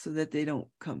 so that they don't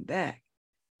come back,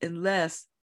 unless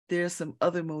there's some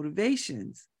other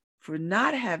motivations for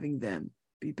not having them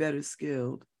be better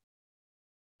skilled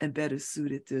and better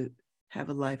suited to have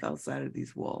a life outside of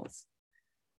these walls?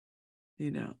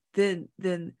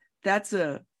 Then that's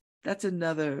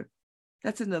another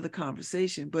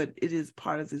conversation, but it is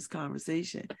part of this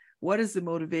conversation. What is the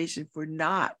motivation for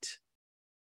not?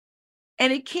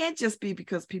 And it can't just be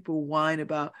because people whine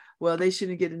about, well, they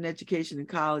shouldn't get an education in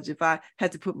college. If I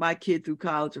had to put my kid through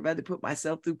college, or if I had to put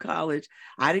myself through college,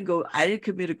 I didn't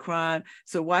commit a crime.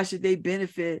 So why should they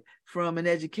benefit from an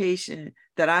education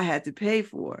that I had to pay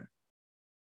for?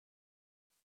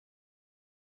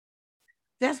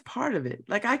 That's part of it.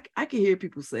 Like I can hear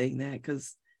people saying that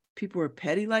because people are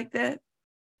petty like that,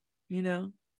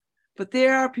 but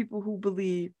there are people who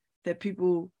believe that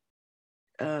people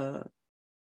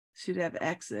should have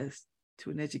access to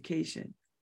an education.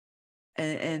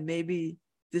 And maybe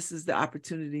this is the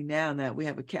opportunity now that we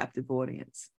have a captive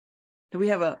audience. That we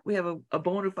have a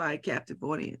bona fide captive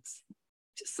audience.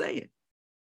 Just saying.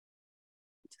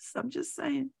 I'm just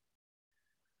saying.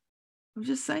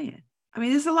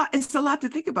 It's a lot to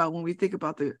think about when we think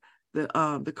about the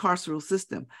carceral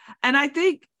system. And I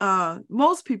think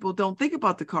most people don't think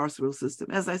about the carceral system.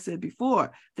 As I said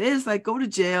before, they're just like, go to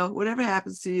jail, whatever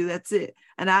happens to you, that's it.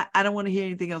 And I don't want to hear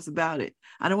anything else about it.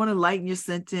 I don't want to lighten your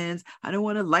sentence. I don't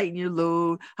want to lighten your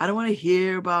load. I don't want to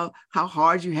hear about how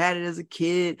hard you had it as a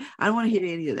kid. I don't want to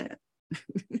hear any of that.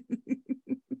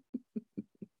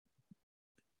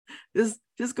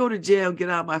 Just go to jail and get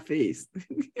out of my face.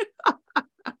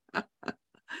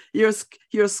 You're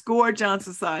a scourge on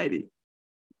society.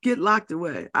 Get locked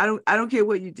away. I don't care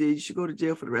what you did. You should go to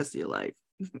jail for the rest of your life.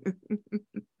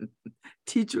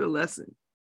 Teach you a lesson.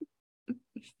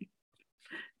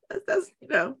 That's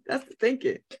the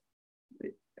thinking.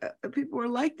 People are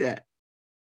like that.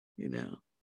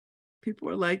 People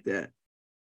are like that.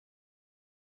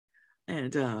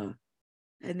 And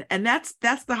that's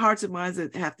the hearts and minds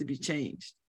that have to be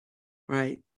changed,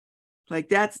 right? Like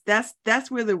that's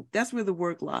where the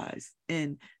work lies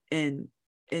in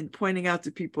pointing out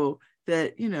to people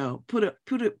that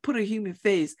put a human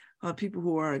face on people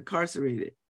who are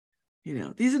incarcerated, You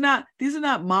know, these are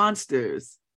not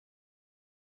monsters.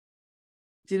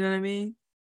 Do you know what I mean?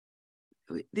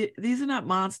 These are not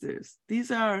monsters.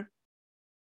 These are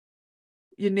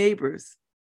your neighbors,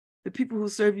 the people who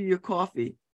serve you your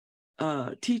coffee,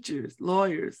 teachers,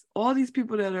 lawyers, all these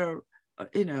people that are,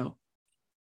 you know,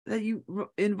 that you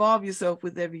involve yourself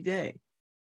with every day.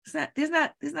 There's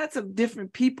not some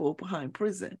different people behind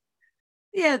prison.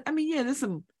 Yeah, I mean, yeah,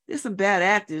 there's some bad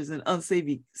actors and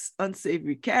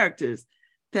unsavory characters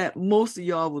that most of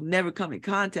y'all will never come in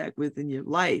contact with in your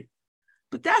life.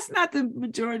 But that's not the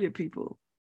majority of people.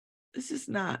 It's just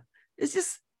not. It's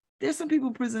just, there's some people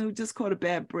in prison who just caught a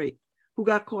bad break, who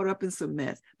got caught up in some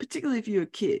mess, particularly if you're a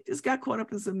kid, just got caught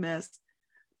up in some mess.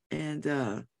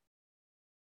 And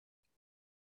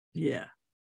yeah.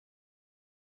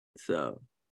 So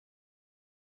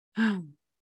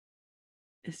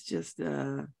it's just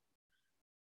a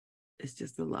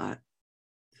lot.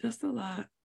 Just a lot.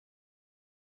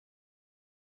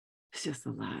 It's just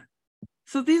a lot.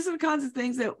 So these are the kinds of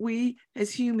things that we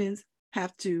as humans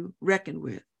have to reckon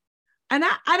with. And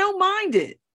I don't mind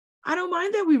it. I don't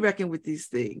mind that we reckon with these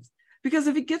things, because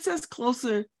if it gets us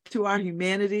closer to our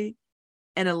humanity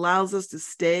and allows us to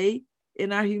stay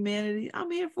in our humanity, I'm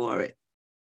here for it.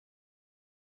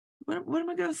 What am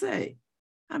I going to say?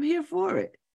 I'm here for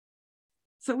it.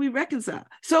 So we reconcile.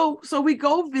 So we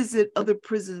go visit other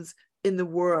prisons in the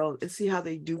world and see how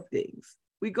they do things.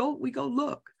 We go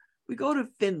look. We go to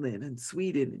Finland and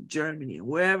Sweden and Germany and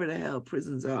wherever the hell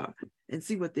prisons are and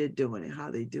see what they're doing and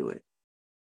how they do it.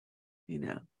 You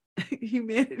know,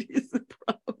 humanity is the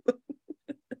problem.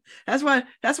 That's why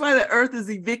the earth is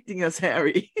evicting us,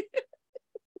 Harry.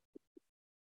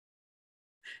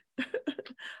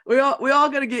 We're all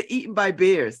gonna get eaten by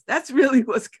bears. That's really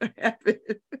what's gonna happen.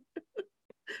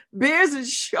 Bears and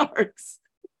sharks.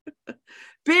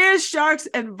 Bears, sharks,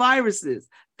 and viruses.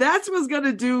 That's what's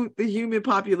gonna do the human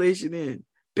population in.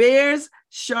 Bears,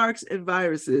 sharks, and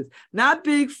viruses. Not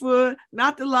Bigfoot,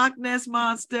 not the Loch Ness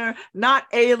Monster, not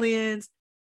aliens.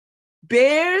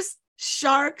 Bears,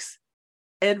 sharks,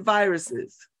 and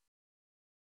viruses.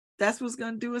 That's what's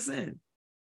gonna do us in.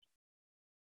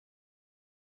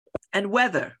 And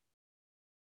weather.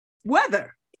 The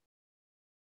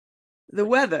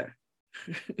weather.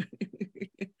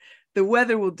 The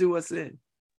weather will do us in.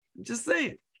 I'm just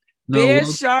saying.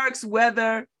 Bears, sharks,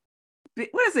 weather.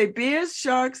 What did I say? Bears,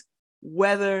 sharks,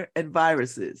 weather, and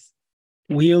viruses.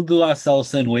 We'll do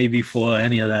ourselves in way before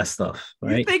any of that stuff,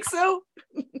 right? You think so?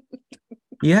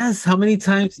 Yes. How many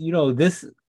times, this,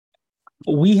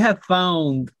 we have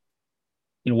found,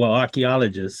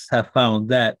 archaeologists have found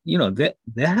that,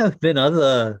 there have been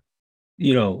other,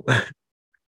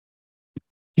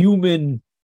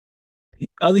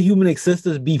 other human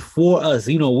existence before us.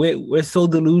 We're so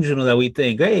delusional that we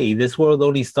think, hey, this world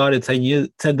only started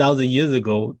 10,000 years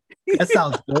ago. That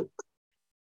sounds good.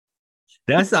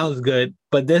 That sounds good.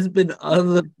 But there's been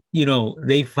other,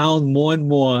 they found more and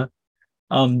more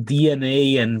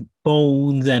DNA and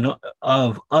bones and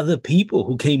of other people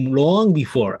who came long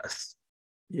before us.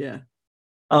 Yeah.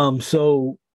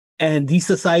 And these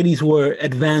societies were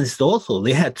advanced also.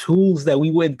 They had tools that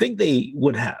we wouldn't think they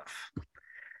would have.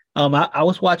 I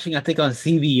was watching, I think on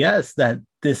CBS, that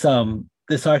this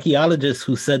archaeologist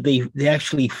who said they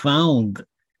actually found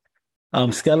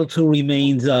skeletal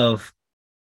remains of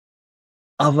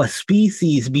a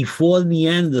species before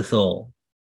Neanderthal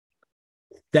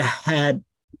that had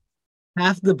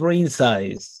half the brain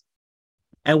size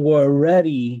and were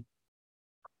already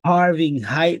carving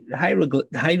hieroglyphs?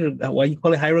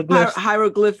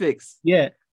 Hieroglyphics. Yeah,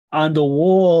 on the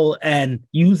wall and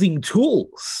using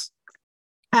tools.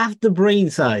 Half the brain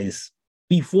size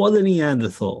before the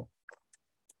Neanderthal.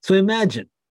 So imagine.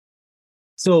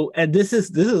 So, and this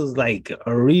is like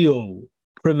a real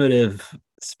primitive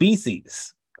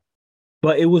species,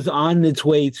 but it was on its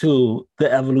way to the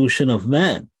evolution of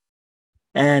man.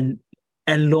 And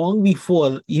long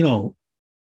before,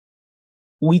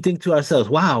 we think to ourselves,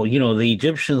 wow, the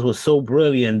Egyptians were so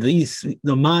brilliant. The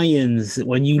Mayans,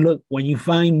 when you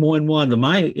find more and more on the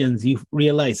Mayans, you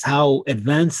realize how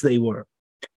advanced they were.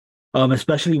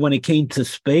 Especially when it came to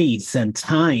space and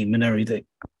time and everything.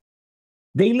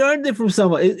 They learned it from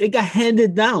someone. It got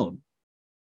handed down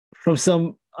from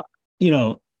some,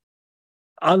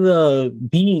 other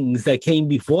beings that came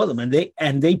before them.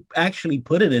 And they actually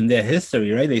put it in their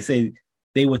history, right? They say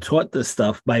they were taught this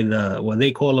stuff by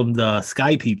they call them the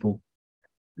sky people.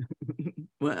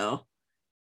 Well,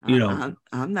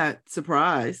 I'm not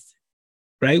surprised.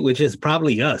 Right? Which is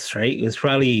probably us, right? It's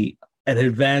probably an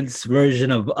advanced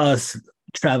version of us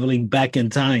traveling back in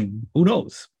time. Who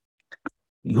knows?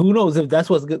 Who knows if that's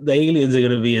what the aliens are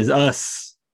going to be, is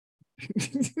us.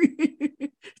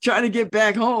 Trying to get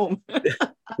back home.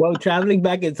 Well, traveling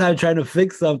back in time, trying to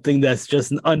fix something that's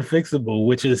just unfixable,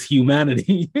 which is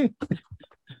humanity.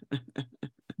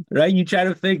 Right? You try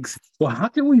to fix, well, how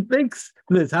can we fix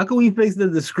this? How can we fix the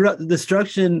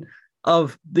destruction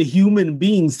of the human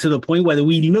beings to the point where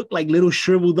we look like little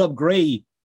shriveled up gray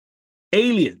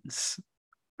aliens?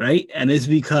 Right? And it's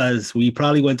because we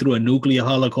probably went through a nuclear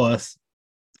holocaust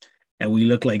and we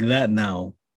look like that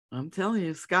now. I'm telling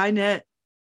you, Skynet.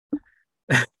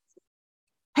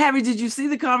 Harry, did you see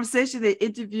the conversation? They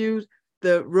interviewed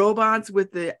the robots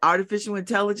with the artificial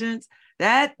intelligence.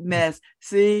 That mess.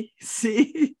 See.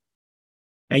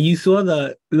 And you saw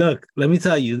look, let me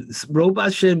tell you,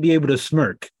 robots shouldn't be able to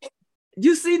smirk.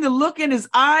 You seen the look in his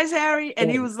eyes, Harry? And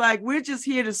he was like, we're just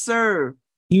here to serve.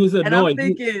 He was annoyed. And I'm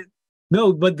thinking,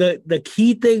 no, but the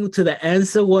key thing to the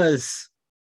answer was,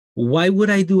 why would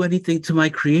I do anything to my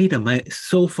creator?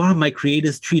 So far, my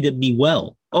creator's treated me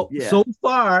well. Oh, yeah. So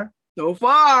far.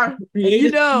 And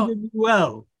you know, treated me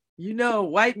well. You know,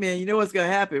 white man, you know what's gonna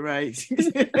happen, right?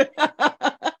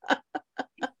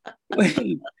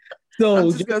 Wait, so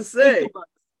I'm just gonna say,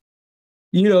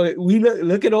 you know, we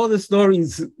look at all the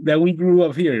stories that we grew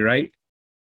up hearing, right?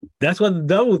 That's what the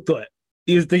devil thought.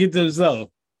 He was thinking to himself,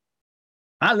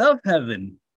 I love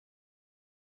heaven.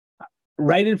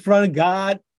 Right in front of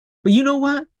God. But you know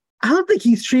what? I don't think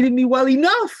he's treating me well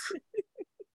enough.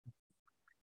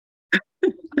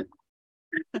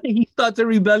 He starts a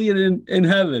rebellion in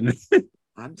heaven.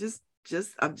 I'm just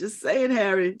saying,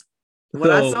 Harry. When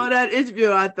I saw that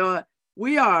interview, I thought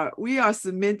we are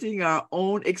cementing our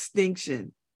own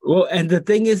extinction. Well, and the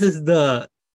thing is the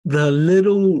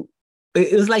little,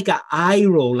 it was like an eye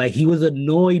roll, like he was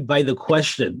annoyed by the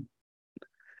question.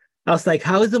 I was like,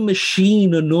 how is a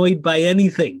machine annoyed by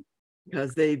anything?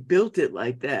 Because they built it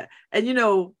like that. And you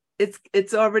know,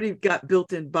 it's already got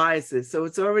built-in biases. So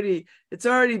it's already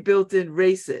built-in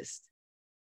racist.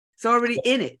 It's already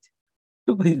in it.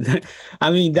 I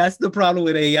mean, that's the problem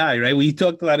with AI, right? We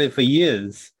talked about it for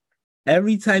years.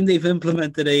 Every time they've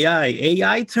implemented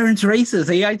AI turns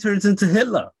racist. AI turns into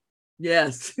Hitler.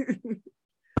 Yes.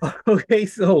 Okay,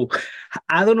 so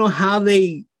I don't know how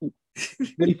they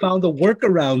found a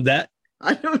workaround that.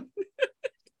 I don't.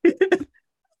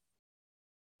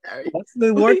 What's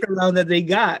the workaround that they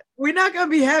got? We're not going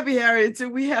to be happy, Harry, until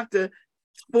we have to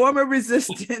form a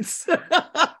resistance. We're not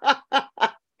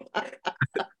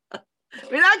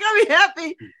going to be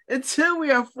happy until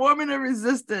we are forming a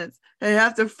resistance and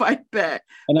have to fight back.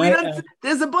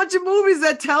 There's a bunch of movies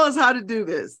that tell us how to do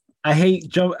this. I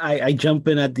jump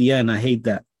in at the end. I hate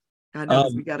that. I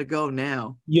know, we got to go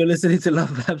now. You're listening to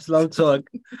LoveBabz Love Talk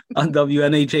on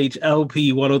WNHH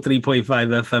LP 103.5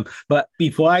 FM. But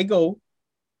before I go,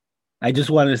 I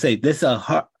just wanted to say this: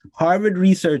 Harvard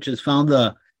researchers found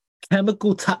a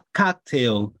chemical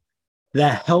cocktail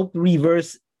that helped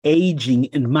reverse aging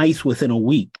in mice within a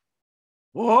week.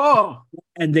 Whoa!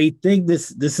 And they think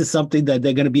this is something that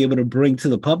they're going to be able to bring to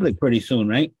the public pretty soon,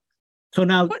 right? So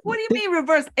now, what do you mean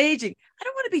reverse aging? I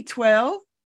don't want to be 12.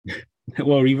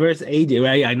 Well, reverse aging,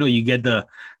 right? I know you get I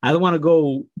don't want to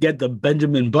go get the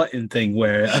Benjamin Button thing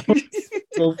where I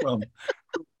go from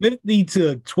 50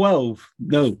 to 12.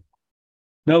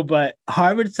 No, but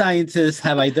Harvard scientists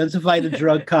have identified a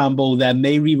drug combo that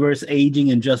may reverse aging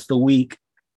in just a week.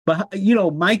 But, you know,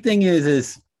 my thing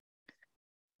is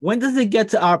when does it get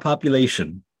to our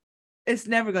population? It's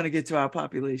never going to get to our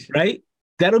population. Right?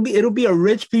 It'll be a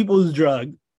rich people's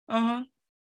drug. Uh-huh.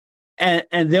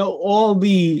 And they'll all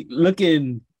be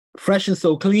looking fresh and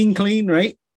so clean,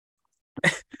 right?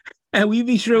 And we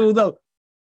be shriveled up.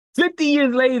 50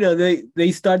 years later,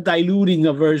 they start diluting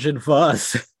a version for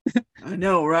us. I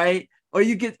know, right? Or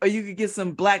you could get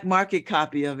some black market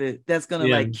copy of it that's gonna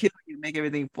like kill you, make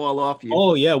everything fall off you.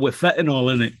 Oh yeah, with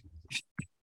fentanyl in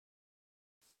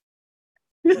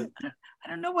it. I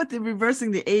don't know what the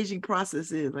reversing the aging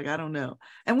process is. Like, I don't know.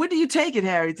 And when do you take it,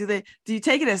 Harry? Do you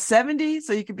take it at 70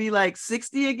 so you could be like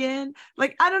 60 again?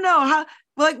 Like, I don't know how.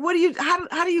 Like, what do you? How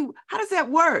does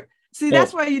that work? See,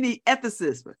 that's why you need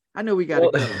ethicists. But I know we got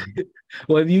to go.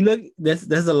 Well, if you look,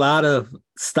 there's a lot of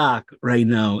stock right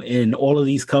now in all of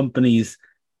these companies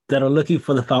that are looking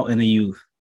for the fountain of youth.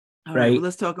 All right, well,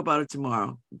 let's talk about it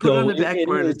tomorrow. Put it on the back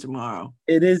burner tomorrow.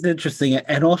 It is interesting.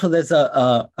 And also there's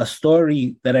a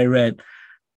story that I read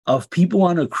of people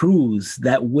on a cruise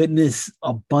that witnessed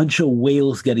a bunch of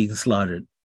whales getting slaughtered.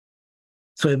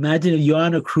 So imagine if you're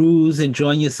on a cruise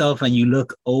enjoying yourself and you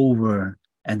look over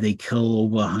and they kill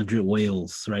over 100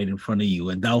 whales right in front of you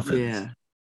and dolphins. Yeah.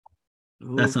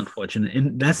 That's unfortunate.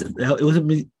 And it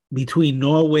was between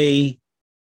Norway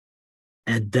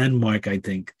and Denmark, I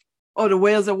think. Oh, the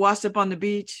whales are washed up on the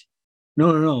beach.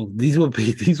 No. These were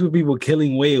people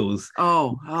killing whales.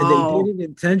 Oh, And they did it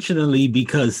intentionally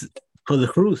because for the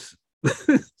cruise.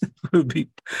 For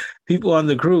people on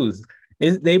the cruise.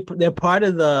 They're part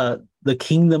of the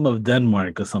Kingdom of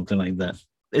Denmark or something like that.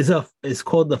 It's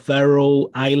called the Faroe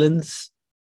Islands.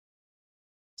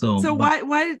 So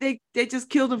why did they just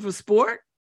kill them for sport?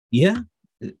 Yeah,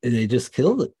 they just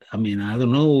killed it. I mean, I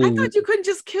don't know. I thought you couldn't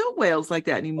just kill whales like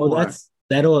that anymore.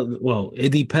 Well, it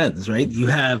depends, right? You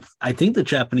have, I think the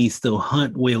Japanese still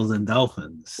hunt whales and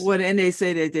dolphins. Well, and they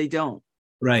say that they don't.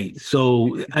 Right.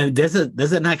 So there's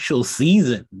an actual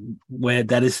season where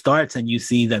that it starts and you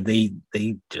see that they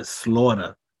just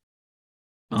slaughter.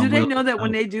 Do they know that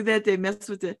when they do that, they mess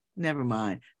with it? Never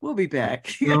mind. We'll be back.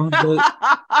 See,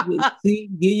 here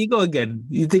you go again.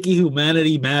 You think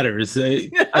humanity matters.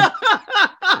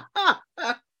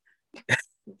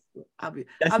 I'll be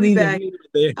back.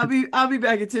 I'll be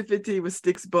back at 10:15 with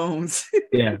Sticks Bones.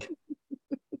 Yeah.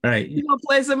 All right. You gonna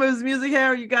play some of his music,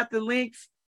 Harry? You got the links?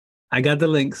 I got the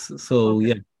links. So okay.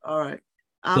 Yeah. All right.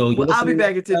 I'll be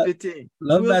back at 10:15.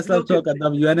 LoveBabz, LoveTalk at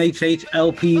WNHH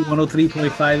LP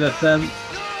 103.5 FM.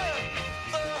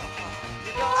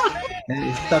 And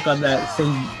it's stuck on that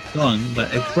same song,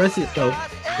 but express yourself.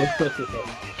 Express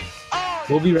yourself.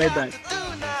 We'll be right back.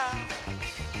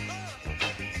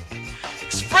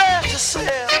 Express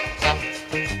yourself.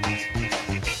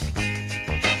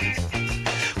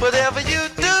 Whatever you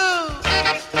do,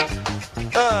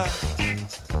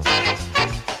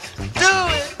 do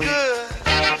it good.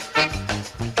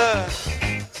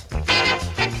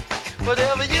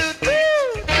 Whatever you do,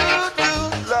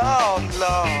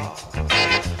 Lord.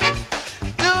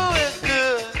 Do it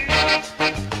good.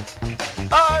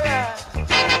 All right.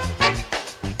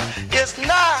 It's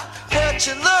not what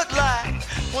you look like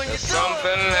when you do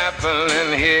something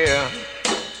happening here.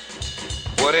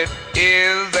 What it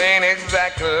is ain't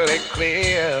exactly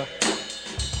clear.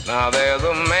 Now there's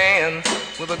a man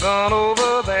with a gun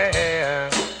over there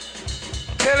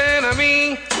telling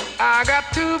me I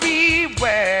got to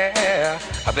beware.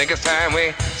 I think it's time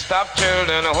we stop,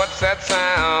 children. What's that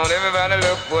sound? Everybody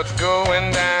look what's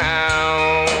going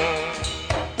down.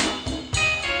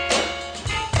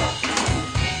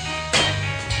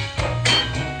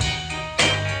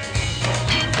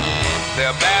 There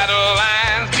are battle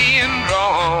lines being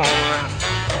drawn.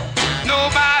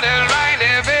 Nobody's right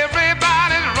if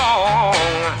everybody's wrong.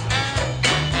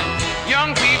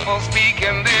 Young people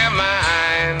speaking their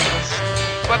minds,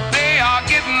 but they are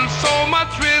getting so much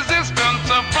resistance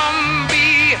from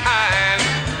behind.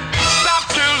 Stop,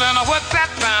 children, what's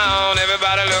that sound?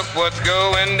 Everybody look what's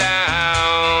going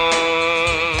down.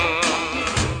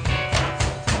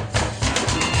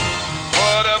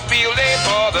 What a field day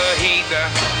for the heat.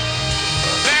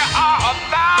 There are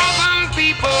 1,000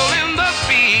 people in the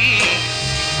street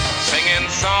singing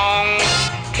songs,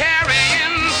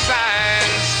 carrying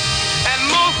signs, and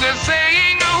mostly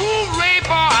saying hooray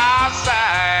for our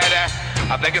side.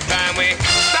 I think it's time we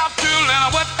stop, children.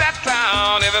 What's that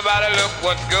sound? Everybody look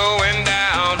what's going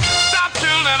down. Stop,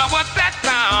 children. What's that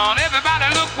sound?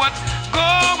 Everybody look what's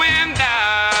going down.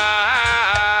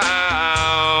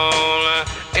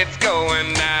 It's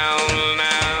going down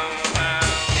now.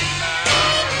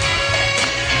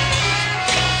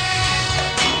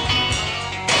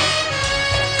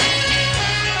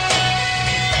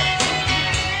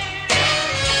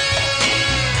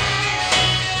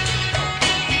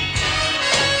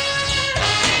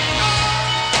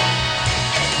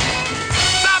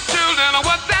 Stop, children,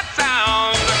 what's that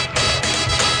sound?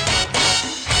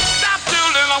 Stop,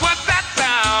 children, what's that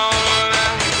sound?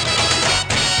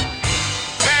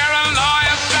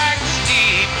 Paranoia strikes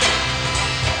deep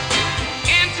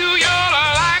into your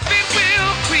life, it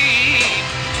will creep.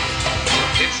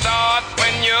 It starts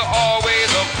when you're always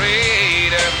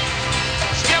afraid.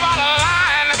 Step out of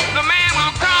line, the man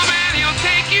will come and he'll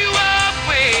take you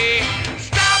away.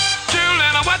 Stop,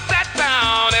 children, what's that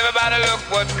sound? Everybody look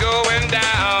what's going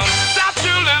down. Stop,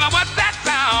 children, what's that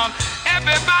sound?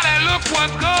 Everybody look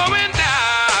what's going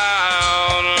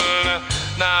down.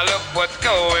 Now look what's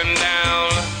going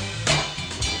down.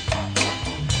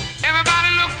 Everybody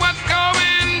look what's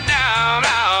going down.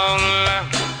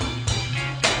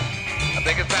 I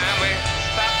think it's time we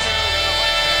stop,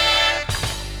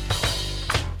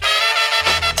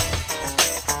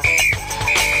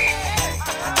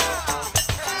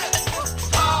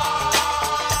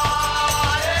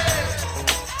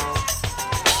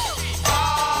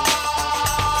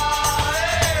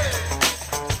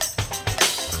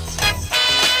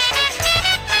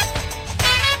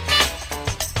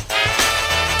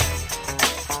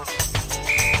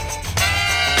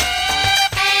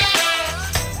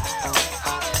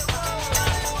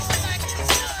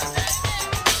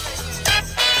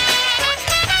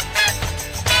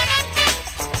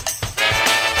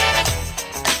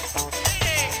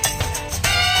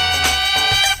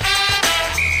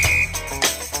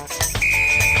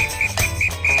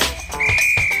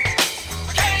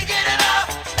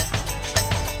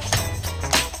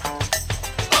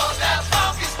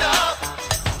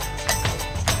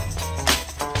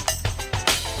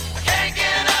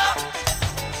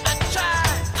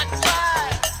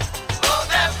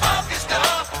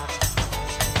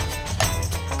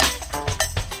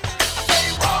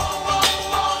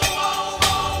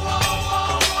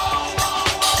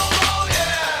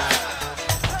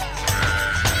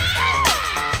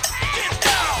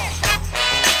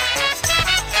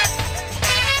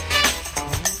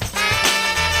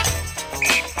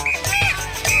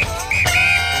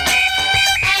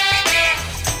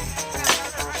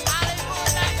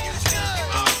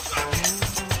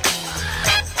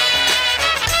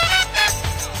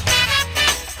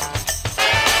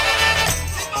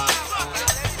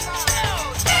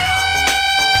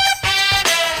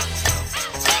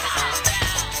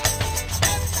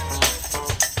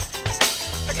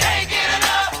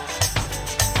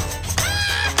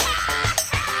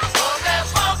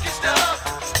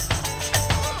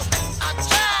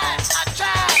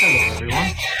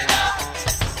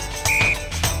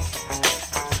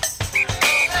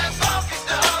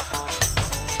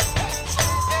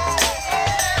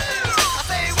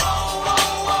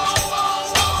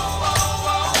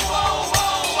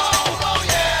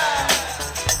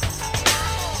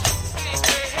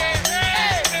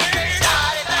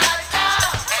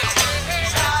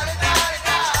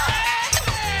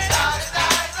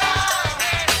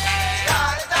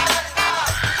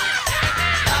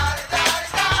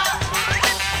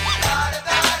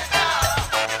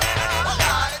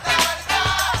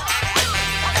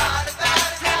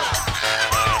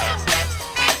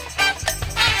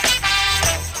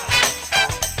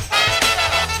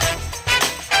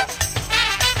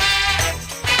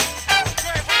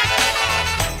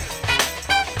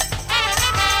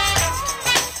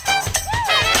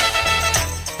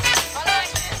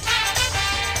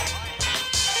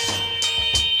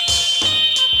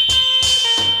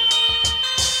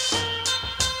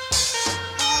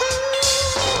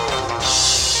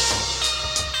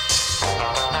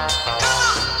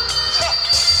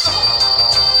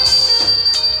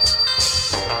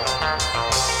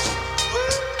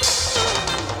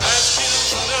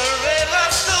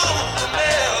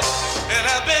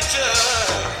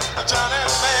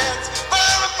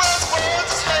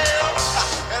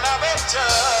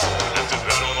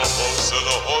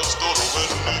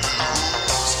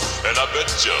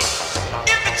 betcha.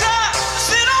 If you try to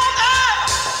sit on down,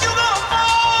 you're gonna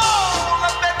fall,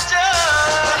 I betcha.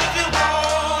 If you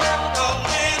want a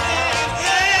winning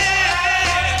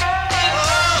hand,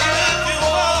 if you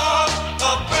want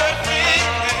a perfect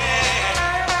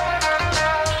hand,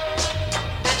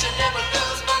 bet you never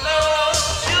lose my love,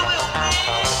 you will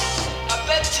win, I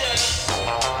betcha.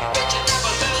 Bet you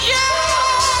never lose my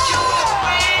love, you will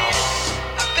win,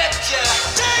 I betcha.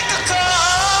 Take a car,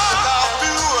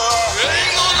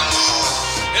 ain't gonna move,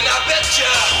 and I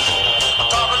betcha.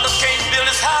 Carpenter can't build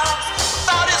his house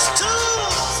without his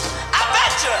tools, I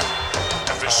betcha.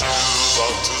 If his shoes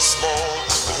are too small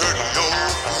to hurt your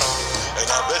feet, and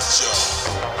I betcha.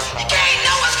 You can't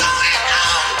know what's going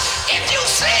on if you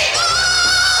see.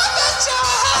 I betcha.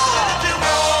 If you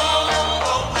want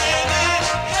a winning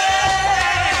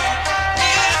hand,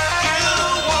 if you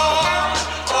want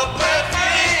a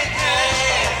perfect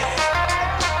hand,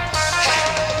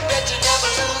 bet you never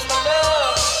lose my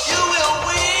love, you will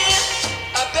win,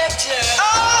 I betcha.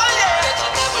 Oh yeah. Bet you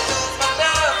never lose my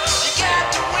love, you got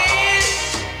to win,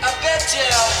 I betcha.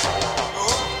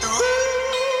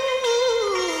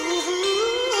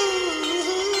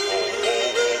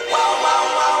 Wow, wow,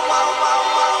 wow, wow.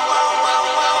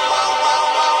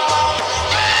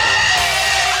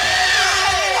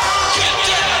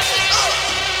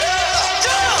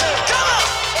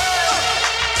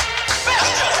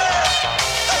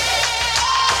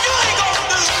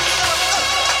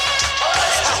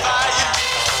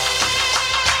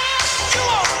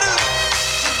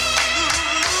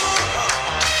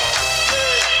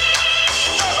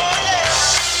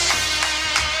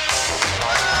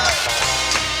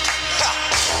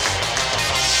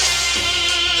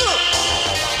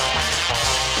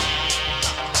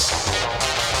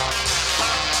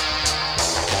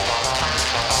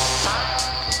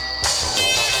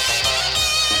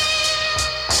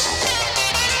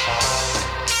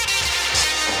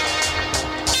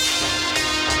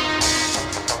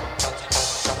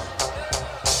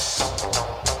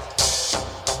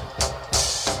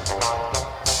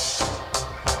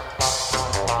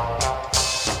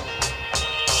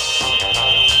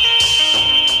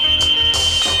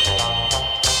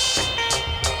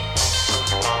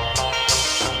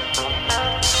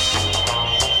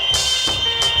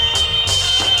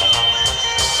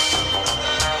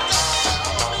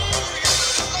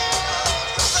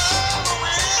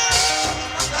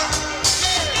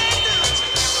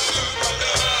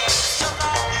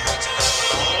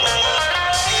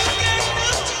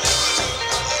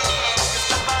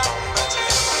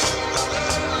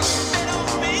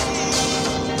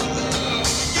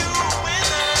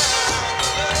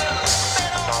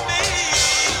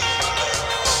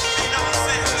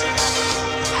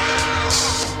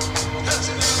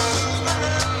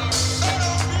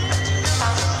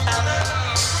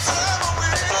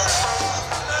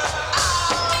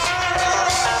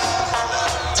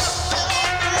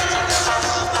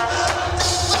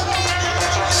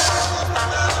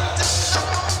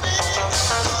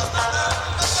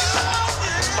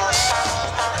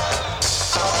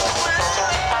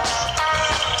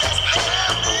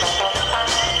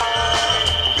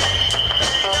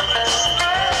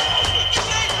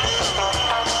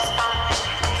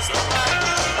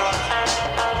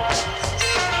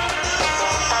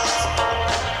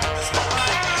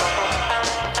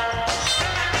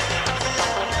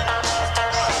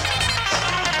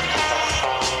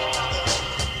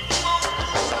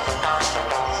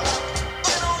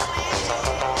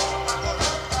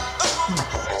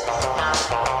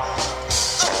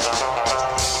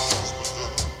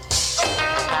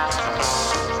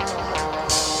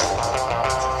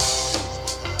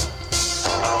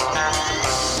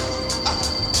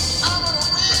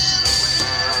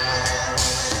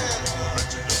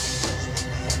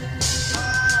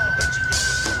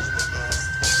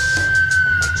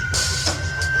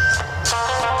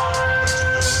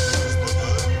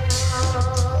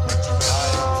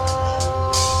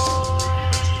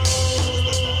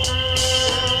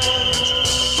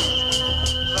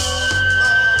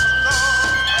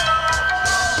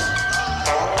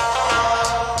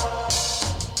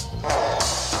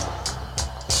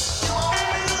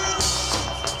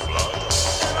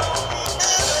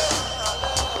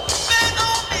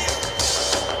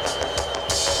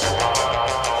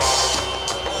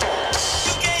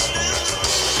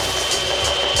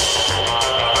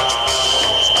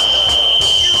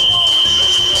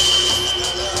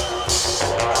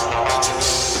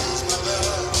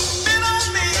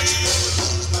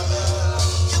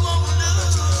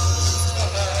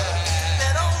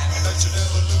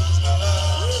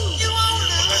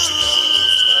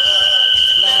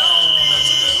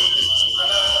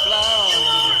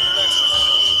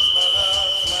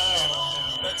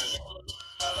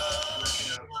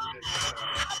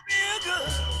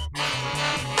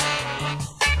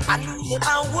 I knew that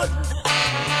I wouldn't.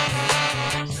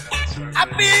 I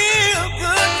feel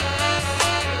good.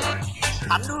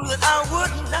 I knew that I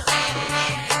wouldn't.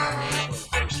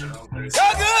 So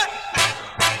good,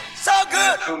 so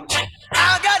good.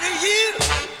 I got you.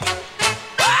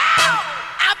 Wow,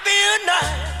 I feel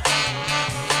nice.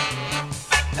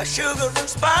 A sugar and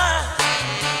spice.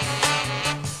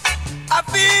 I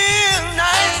feel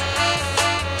nice.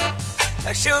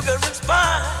 A sugar and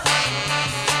spice.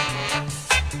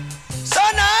 So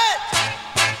nice,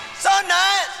 so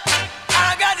nice.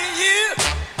 I got you.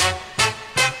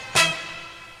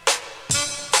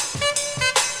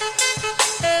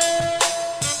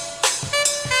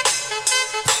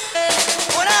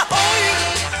 When I hold you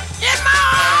in my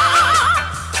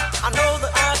arms, I know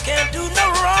that I can't do no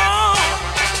wrong.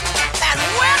 And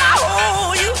when I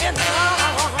hold you in my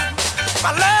arms,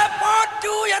 my love won't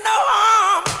do you no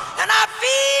harm. And I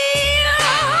feel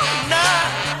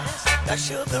nice, that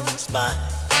sugar and spice.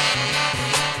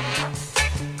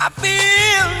 I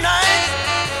feel nice,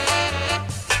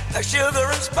 that sugar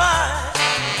and spice.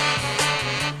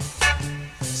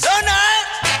 So nice,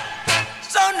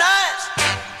 so nice.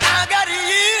 I got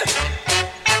you.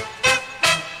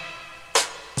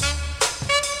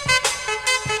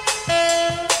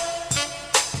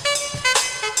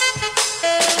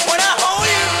 When I hold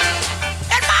you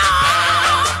in my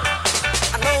arms,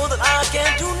 I know that I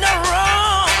can't do no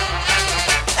wrong.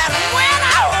 And when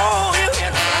I hold you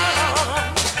in my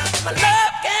arms, my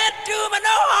love can't do me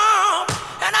no harm.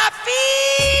 And I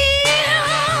feel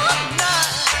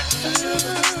nice.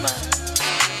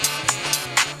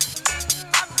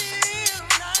 I feel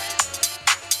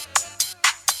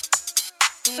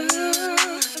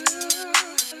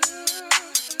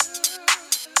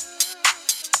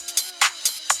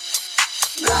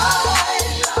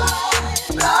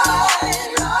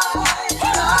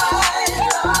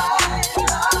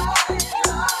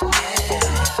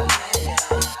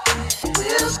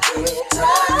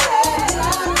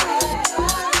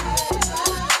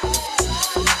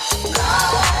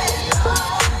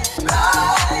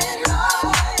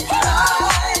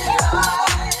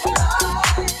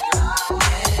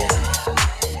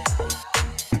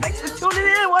Thanks for tuning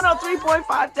in.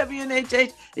 103.5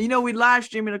 WNHH. You know, we live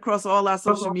streaming across all our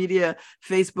social media,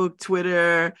 Facebook,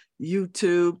 Twitter,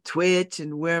 YouTube, Twitch,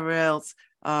 and wherever else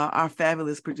our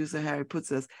fabulous producer Harry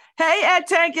puts us. Hey, Ed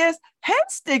Tankus. Hey,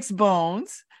 Sticks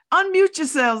Bones. Unmute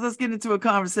yourselves. Let's get into a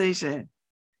conversation.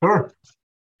 Sure.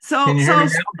 So, Can you hear me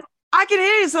now? I can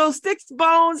hear you. So Sticks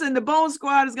Bones and the Bone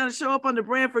Squad is going to show up on the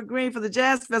Branford Green for the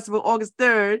Jazz Festival August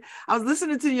 3rd. I was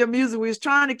listening to your music. We was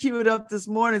trying to cue it up this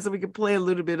morning so we could play a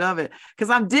little bit of it because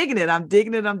I'm digging it. I'm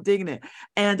digging it. I'm digging it.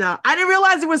 And I didn't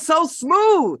realize it was so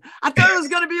smooth. I thought it was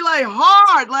going to be like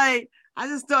hard. Like I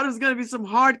just thought it was going to be some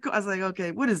hardcore. I was like,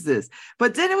 okay, what is this?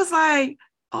 But then it was like,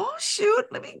 oh, shoot.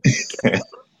 Let me give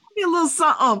me a little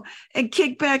something and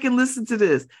kick back and listen to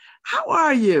this. How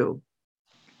are you?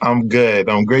 I'm good.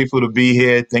 I'm grateful to be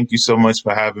here. Thank you so much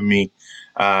for having me.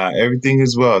 Everything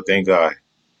is well, thank God.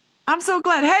 I'm so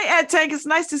glad. Hey, Ed Tank, it's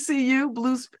nice to see you.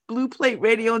 Blue Plate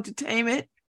Radio Entertainment.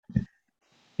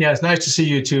 Yeah, it's nice to see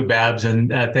you too, Babz, and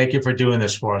thank you for doing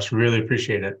this for us. Really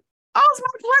appreciate it. Oh, it's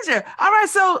my pleasure. All right,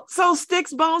 so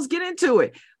Sticks Bones, get into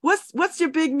it. What's your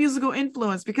big musical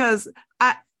influence? Because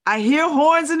I hear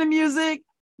horns in the music.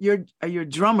 You're a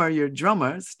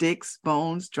drummer, Sticks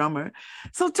Bones, drummer.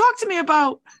 So talk to me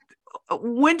about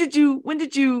when did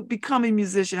you become a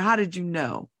musician? How did you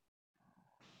know?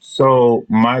 So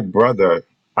my brother,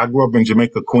 I grew up in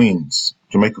Jamaica, Queens.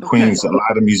 Queens. A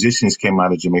lot of musicians came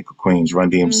out of Jamaica, Queens.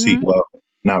 Run DMC. Mm-hmm. Well,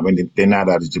 they're not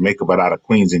out of Jamaica, but out of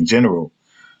Queens in general.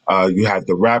 You had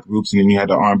the rap groups, and then you had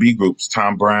the R&B groups.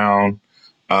 Tom Brown,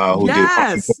 who did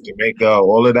Funky from Jamaica.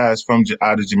 All of that is from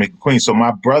out of Jamaica, Queens. So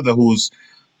my brother,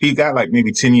 he got like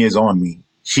maybe 10 years on me.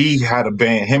 He had a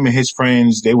band, him and his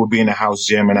friends, they would be in the house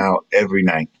jamming out every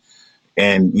night.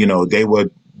 And, they were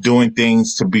doing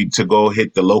things to go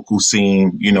hit the local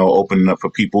scene, opening up for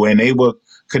people. And they would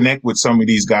connect with some of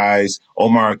these guys.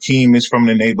 Omar Akeem is from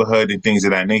the neighborhood and things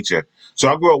of that nature.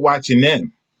 So I grew up watching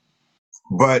them.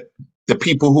 But the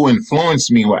people who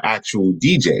influenced me were actual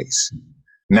DJs,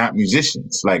 not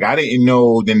musicians. Like I didn't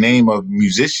know the name of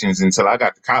musicians until I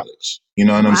got to college. You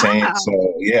know what I'm saying?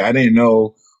 So yeah, I didn't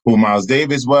know who Miles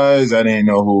Davis was. I didn't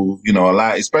know who, a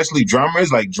lot, especially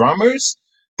drummers, like drummers.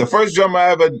 The first drummer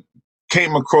I ever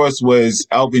came across was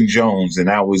Elvin Jones. And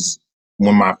that was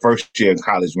when my first year in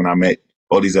college, when I met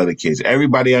all these other kids.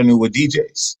 Everybody I knew were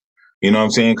DJs, you know what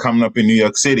I'm saying? Coming up in New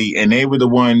York City. And they were the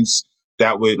ones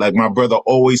that would, my brother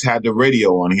always had the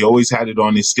radio on. He always had it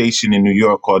on his station in New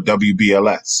York called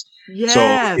WBLS. So,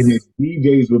 and Yes. the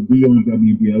DJs would be on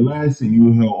WBLS, and you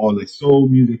would hear all the soul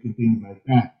music and things like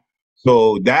that.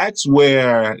 So that's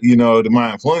where,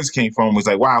 my influence came from, was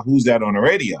like, wow, who's that on the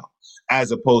radio?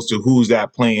 As opposed to who's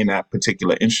that playing that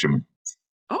particular instrument.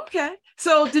 Okay.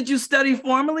 So did you study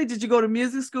formally? Did you go to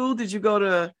music school? Did you go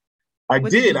to, I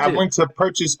what did. you I do? went to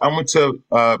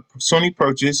SUNY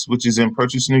Purchase, which is in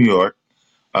Purchase, New York,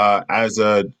 as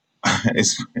a,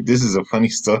 this is a funny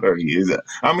story.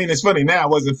 It's funny now. It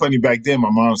wasn't funny back then.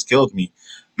 My mom's killed me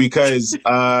because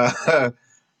I've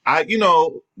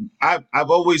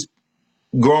always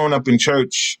grown up in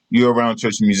church. You're around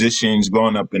church musicians,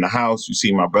 growing up in the house. You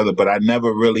see my brother, but I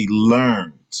never really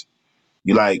learned.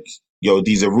 You like,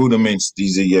 these are rudiments.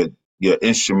 These are your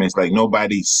instruments. Like,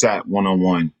 nobody sat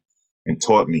one-on-one and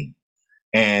taught me.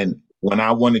 And when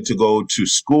I wanted to go to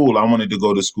school, I wanted to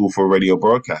go to school for radio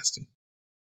broadcasting.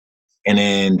 And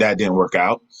then that didn't work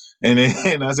out. And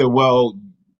then I said, well,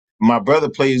 my brother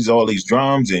plays all these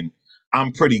drums and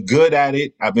I'm pretty good at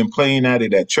it. I've been playing at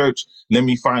it at church. Let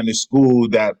me find a school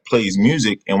that plays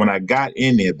music. And when I got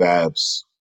in there, Babz,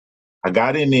 I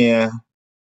got in there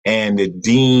and the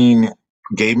dean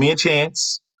gave me a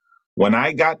chance. When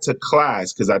I got to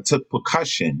class, because I took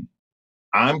percussion,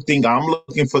 I'm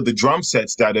looking for the drum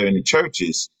sets that are in the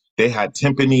churches. They had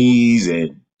timpanis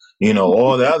and,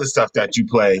 all the other stuff that you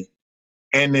play.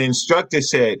 And the instructor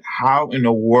said, how in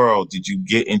the world did you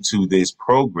get into this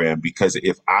program? Because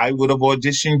if I would have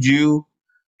auditioned you,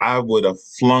 I would have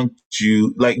flunked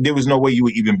you. Like, there was no way you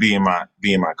would even be in my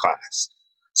class.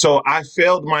 So I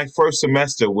failed my first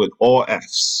semester with all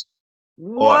Fs.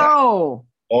 Whoa.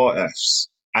 All Fs.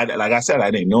 Like I said,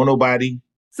 I didn't know nobody.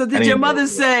 So did your mother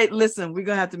say, listen, we're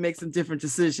going to have to make some different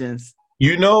decisions?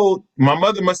 My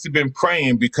mother must have been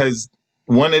praying, because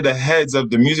one of the heads of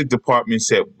the music department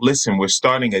said, listen, we're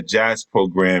starting a jazz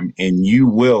program and you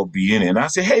will be in it. And I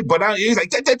said, hey, but he's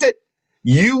like,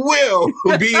 you will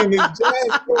be in this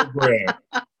jazz program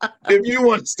if you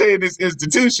want to stay in this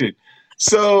institution.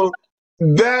 So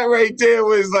that right there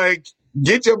was like,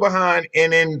 get your behind.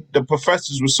 And then the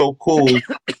professors were so cool.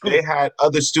 They had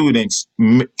other students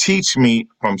teach me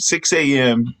from 6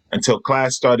 a.m. until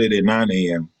class started at 9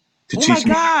 a.m. to teach me. Oh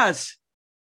my gosh.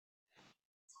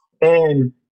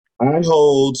 And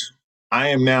I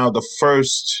am now the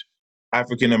first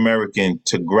African-American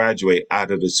to graduate out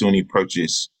of the SUNY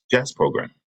Purchase jazz program.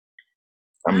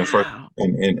 I'm the first,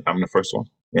 and I'm the first one.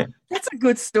 Yeah. That's a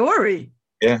good story.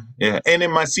 Yeah. And in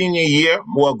my senior year,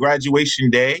 graduation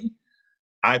day,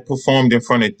 I performed in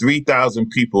front of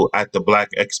 3,000 people at the Black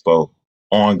Expo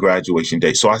on graduation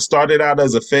day. So I started out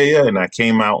as a failure and I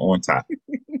came out on top.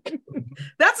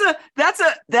 That's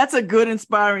a good,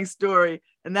 inspiring story.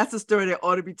 And that's a story that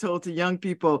ought to be told to young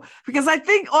people, because I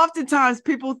think oftentimes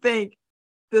people think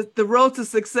that the road to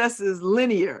success is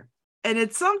linear,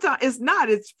 and sometimes it's not.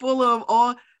 It's full of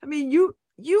all. I mean, you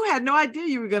had no idea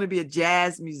you were going to be a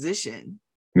jazz musician.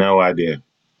 No idea.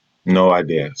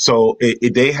 So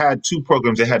they had two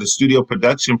programs. They had a studio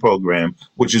production program,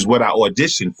 which is what I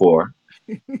auditioned for,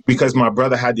 because my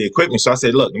brother had the equipment. So I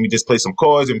said, look, let me just play some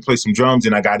chords and play some drums,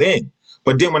 and I got in.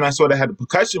 But then when I saw they had a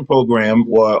percussion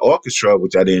program or orchestra,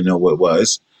 which I didn't know what it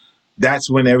was,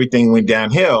 that's when everything went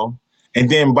downhill. And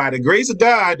then by the grace of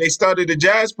God, they started a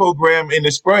jazz program in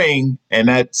the spring, and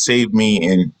that saved me.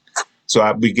 And so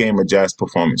I became a jazz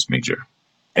performance major.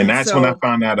 And that's when I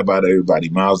found out about everybody: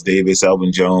 Miles Davis,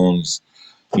 Elvin Jones,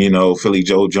 Philly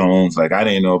Joe Jones. Like, I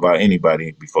didn't know about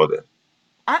anybody before that.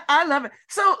 I love it.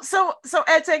 So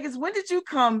Ed Takers, when did you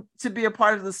come to be a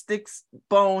part of the Sticks,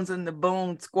 Bones, and the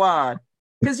Bone Squad?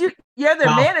 Because you're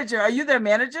their manager. Are you their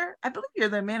manager? I believe you're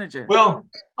their manager. Well,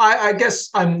 I guess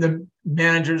I'm the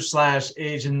manager /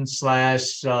 agent /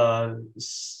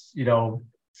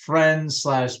 friend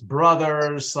 /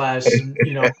 brother /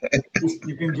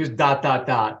 you can just ...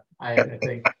 I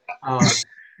think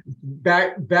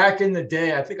back in the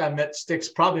day, I think I met Sticks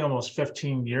probably almost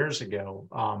 15 years ago.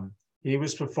 He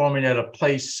was performing at a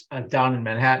place down in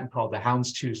Manhattan called the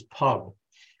Houndstooth Pub,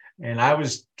 and I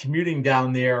was commuting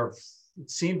down there. It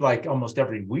seemed like almost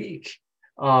every week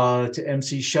to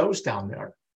MC shows down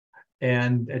there.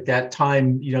 And at that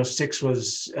time, Sticks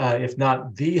was, if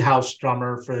not the house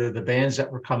drummer for the bands that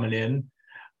were coming in,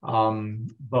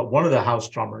 but one of the house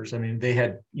drummers. I mean, they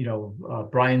had,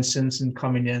 Brian Simpson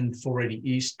coming in, 480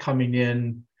 East coming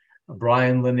in,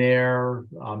 Brian Lanier,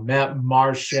 Matt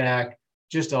Marshak,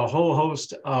 just a whole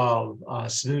host of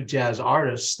smooth jazz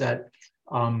artists that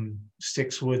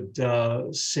Sticks would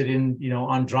sit in,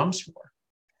 on drums for.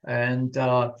 And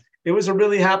it was a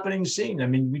really happening scene. I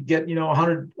mean, we'd get,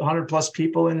 100 plus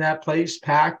people in that place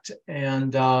packed.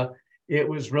 And it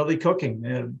was really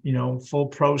cooking. Full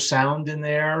pro sound in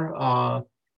there,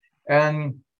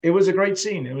 and it was a great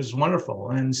scene. It was wonderful,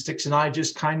 and Styx and I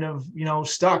just kind of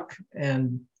stuck.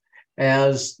 And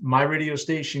as my radio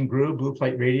station grew, Blue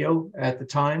Plate Radio at the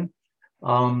time,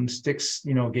 Styx,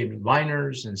 gave me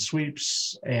liners and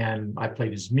sweeps, and I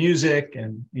played his music,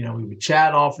 and we would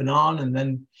chat off and on. And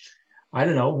then, I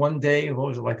don't know, one day, what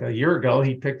was it, like a year ago,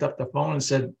 he picked up the phone and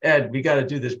said, "Ed, we got to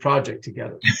do this project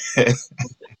together."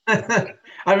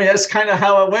 I mean, that's kind of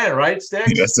how it went, right,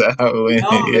 Styx? That's how it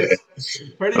went. It's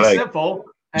pretty simple.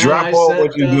 And drop all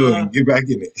what you're doing, get back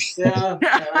in it. Yeah.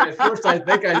 At first, I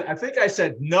think I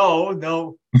said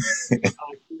no,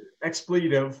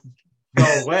 expletive,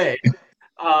 go away.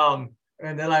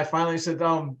 And then I finally said,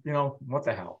 what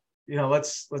the hell?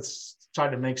 Let's try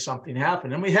to make something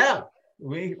happen. And we have.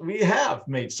 We have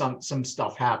made some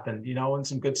stuff happen, and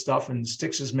some good stuff. And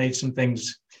Styx has made some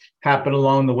things happen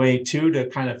along the way too, to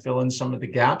kind of fill in some of the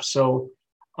gaps. So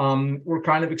we're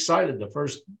kind of excited. The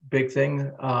first big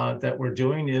thing that we're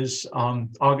doing is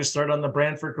August 3rd on the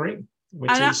Brantford Green, which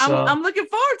is I'm looking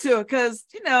forward to it because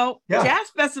jazz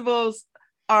festivals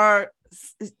are,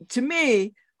 to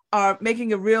me, are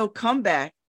making a real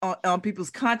comeback on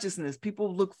people's consciousness.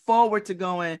 People look forward to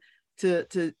going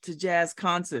to jazz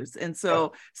concerts, and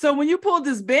so when you pulled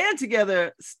this band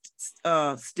together,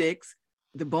 Styx,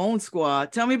 the Bone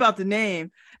Squad, tell me about the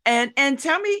name, and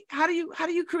tell me how do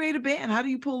you create a band? How do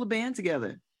you pull a band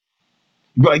together?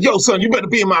 Like, yo, son, you better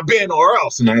be in my band or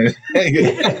else, man.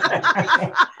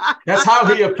 That's how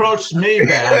he approached me,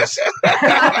 Babz.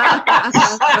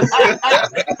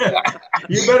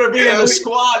 You better be in the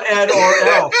squad, Ed, or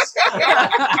else.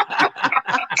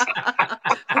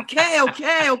 Okay, I'm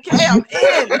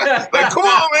in. Like, come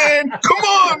on, man.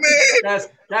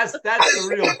 That's the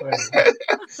real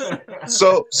thing.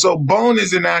 So Bone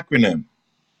is an acronym,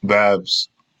 Babz.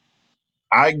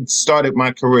 I started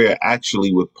my career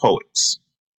actually with poets.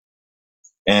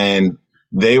 And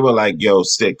they were like, yo,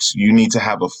 Styx, you need to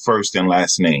have a first and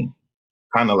last name,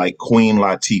 kind of like Queen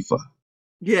Latifah.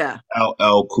 Yeah.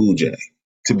 LL Cool J,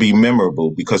 to be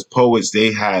memorable, because poets,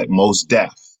 they had Mos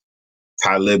Def,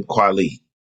 Talib Kweli,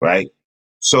 right?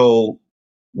 So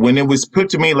when it was put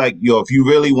to me like, yo, if you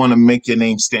really want to make your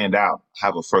name stand out,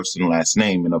 have a first and last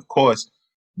name. And of course,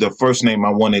 the first name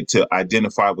I wanted to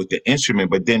identify with the instrument,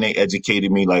 but then they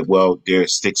educated me like, well,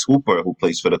 there's Styx Hooper who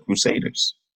plays for the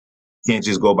Crusaders. Can't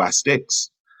just go by Styx.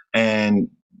 And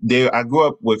I grew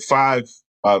up with 5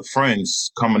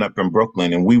 friends coming up in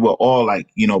Brooklyn, and we were all like,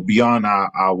 beyond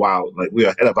our wild, like we were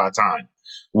ahead of our time,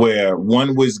 where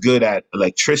one was good at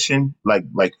electrician,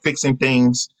 like fixing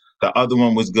things. The other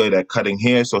one was good at cutting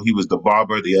hair, so he was the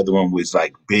barber. The other one was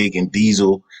like big and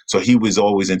diesel, so he was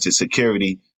always into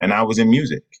security, and I was in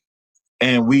music.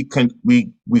 And we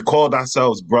called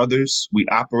ourselves brothers. We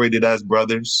operated as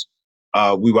brothers.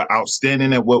 We were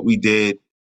outstanding at what we did.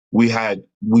 We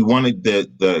wanted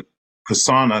the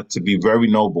persona to be very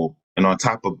noble, and on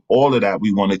top of all of that,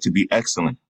 we wanted to be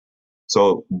excellent.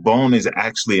 So BONE is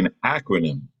actually an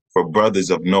acronym for Brothers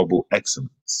of Noble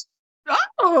Excellence.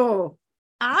 Oh,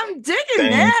 I'm digging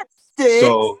that. Styx.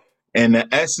 So, and the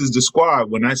S is the squad.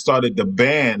 When I started the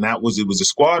band, it was a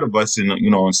squad of us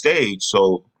on stage.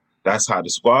 So that's how the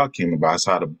squad came about. That's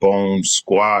how the BONE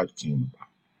Squad came about.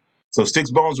 So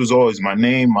Styx Bones was always my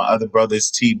name. My other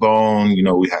brothers, T-Bone,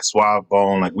 we had Suave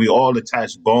Bone. Like, we all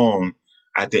attached Bone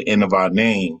at the end of our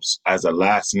names as a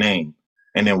last name.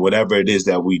 And then whatever it is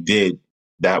that we did,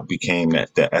 that became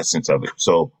the essence of it.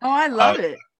 So, I love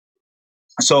it.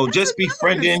 So that's just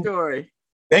befriending. Story.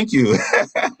 Thank you.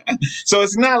 So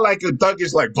it's not like a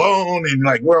thuggish like Bone and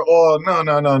like we're all no.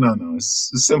 It's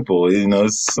simple,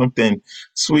 it's something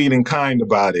sweet and kind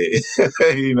about it.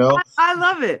 I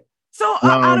love it. So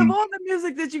out of all the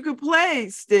music that you could play,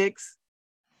 Styx,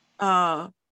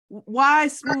 why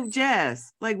smooth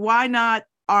jazz? Like, why not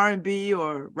R&B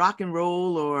or rock and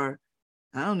roll or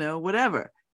I don't know,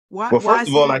 whatever? Why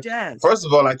smooth jazz? First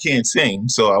of all, I can't sing,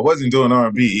 so I wasn't doing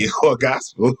R&B or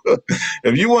gospel.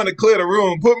 If you want to clear the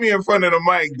room, put me in front of the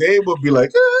mic. They will be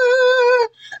like,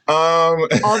 Although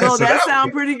so that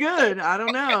sounds pretty good. I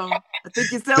don't know. I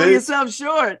think you're selling yourself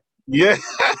short. Yeah.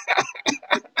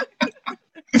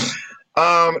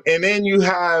 And then you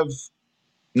have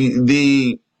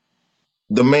the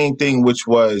main thing, which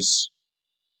was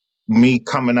me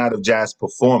coming out of jazz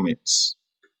performance.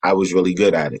 I was really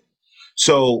good at it.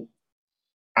 So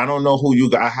I don't know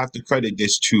I have to credit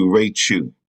this to Ray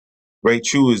Chu. Ray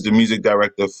Chu is the music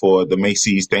director for the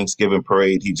Macy's Thanksgiving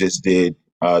Parade. He just did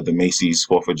the Macy's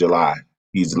 4th of July.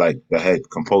 He's like the head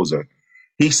composer.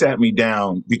 He sat me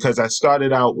down because I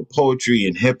started out with poetry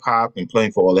and hip hop and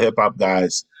playing for all the hip hop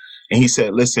guys. And he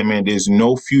said, listen, man, there's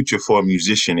no future for a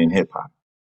musician in hip hop.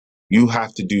 You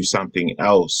have to do something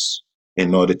else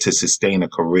in order to sustain a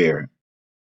career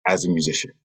as a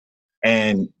musician.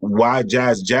 And why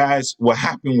jazz? Jazz, what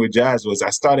happened with jazz was I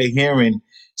started hearing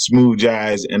smooth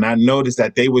jazz and I noticed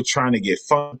that they were trying to get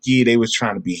funky. They was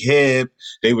trying to be hip.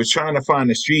 They were trying to find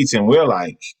the streets. And we're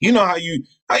like, you know how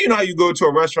you go to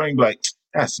a restaurant and be like,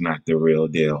 that's not the real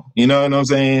deal. You know what I'm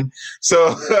saying?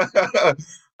 So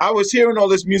I was hearing all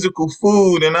this musical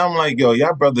food and I'm like, yo,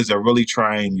 y'all brothers are really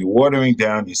trying. You're watering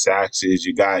down your saxes.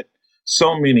 You got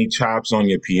so many chops on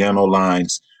your piano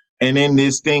lines. And then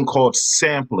this thing called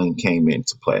sampling came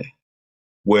into play,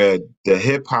 where the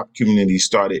hip hop community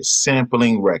started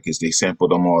sampling records. They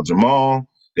sampled Amal Jamal,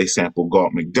 they sampled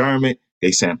Galt McDermott,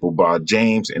 they sampled Bob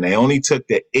James, and they only took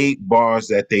the 8 bars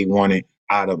that they wanted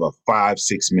out of a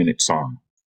 5-6 minute song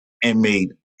and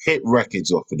made hit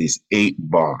records off of these 8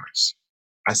 bars.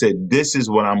 I said, this is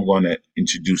what I'm going to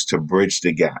introduce to bridge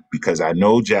the gap because I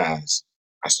know jazz.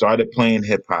 I started playing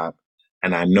hip hop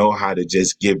and I know how to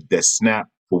just give the snap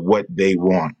for what they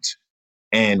want.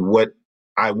 And what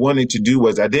I wanted to do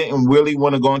was I didn't really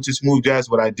want to go into smooth jazz.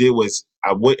 What I did was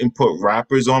I wouldn't put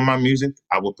rappers on my music.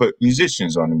 I would put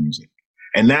musicians on the music.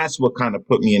 And that's what kind of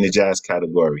put me in the jazz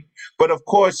category. But of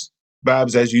course,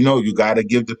 Babz, as you know, you got to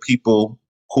give the people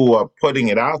who are putting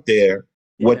it out there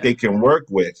what they can work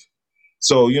with.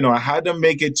 So, you know, I had to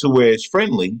make it to where it's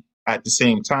friendly at the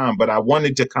same time, but I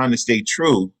wanted to kind of stay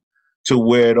true to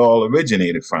where it all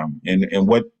originated from and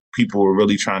what people were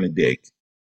really trying to dig.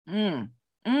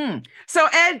 So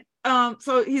Ed,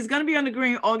 so he's going to be on the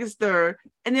Green August 3rd,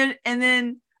 and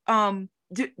then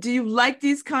do you like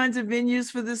these kinds of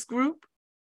venues for this group?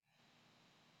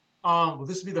 Well,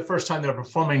 this will be the first time they're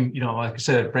performing, you know, like I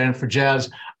said, at Brandford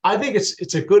Jazz. I think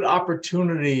it's a good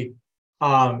opportunity.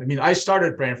 I mean, I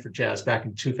started Brandford Jazz back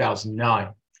in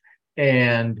 2009,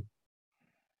 and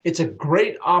it's a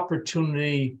great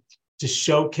opportunity to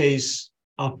showcase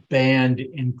a band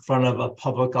in front of a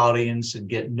public audience and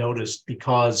get noticed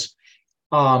because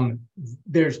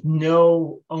there's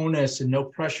no onus and no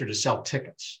pressure to sell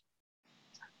tickets.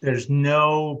 There's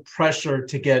no pressure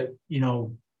to get, you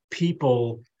know,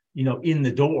 people, you know, in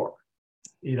the door,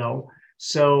 you know.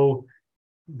 So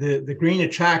the Green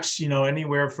attracts, you know,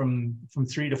 anywhere from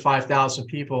 3,000 to 5,000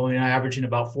 people, you know, averaging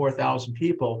about 4,000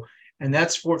 people. And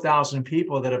that's 4,000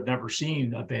 people that have never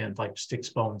seen a band like Sticks,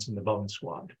 Bones and the Bone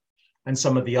Squad and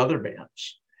some of the other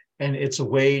bands. And it's a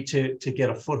way to get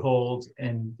a foothold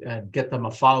and get them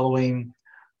a following.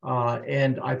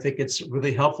 And I think it's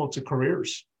really helpful to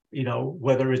careers, you know,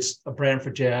 whether it's a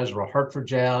Brandford Jazz or a Hartford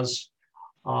Jazz.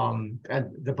 And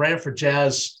the Brandford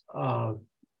Jazz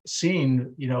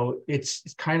scene, you know, it's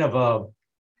kind of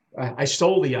I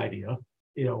stole the idea,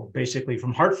 you know, basically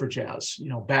from Hartford Jazz. You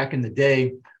know, back in the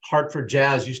day, Hartford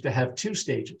Jazz used to have 2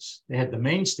 stages. They had the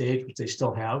main stage, which they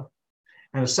still have,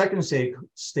 and a second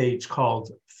stage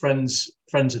called Friends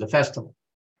of the Festival.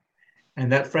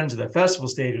 And that Friends of the Festival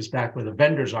stage is back where the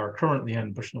vendors are currently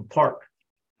in Bushnell Park.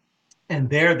 And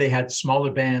there they had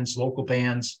smaller bands, local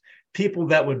bands, people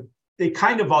that they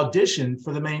kind of auditioned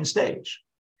for the main stage.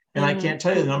 And I can't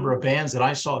tell you the number of bands that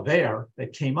I saw there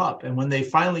that came up. And when they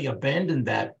finally abandoned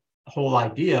that whole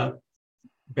idea,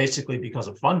 basically because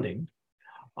of funding,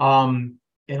 and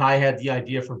I had the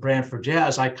idea for Brandford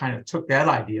Jazz, I kind of took that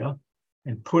idea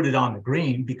and put it on the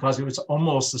Green because it was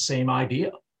almost the same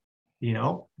idea, you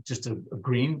know, just a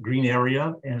green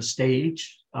area and a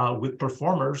stage with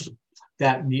performers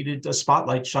that needed a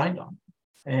spotlight shined on.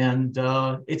 And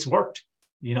it's worked,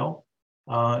 you know,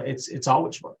 it's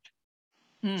always worked.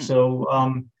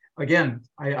 So again,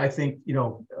 I think, you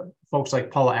know, folks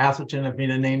like Paula Atherton have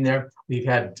made a name there. We've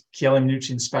had Kelly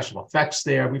Minucci in special effects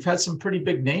there. We've had some pretty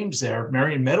big names there.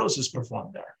 Marion Meadows has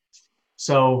performed there.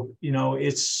 So, you know,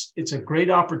 it's a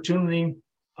great opportunity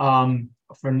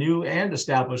for new and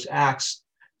established acts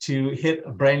to hit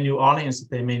a brand new audience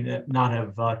that they may not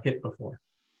have hit before.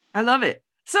 I love it.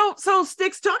 So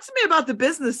Sticks, talk to me about the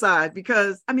business side,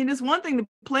 because I mean, it's one thing to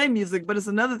play music, but it's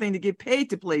another thing to get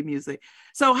paid to play music.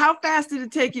 So how fast did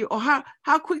it take you, or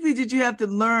how quickly did you have to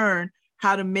learn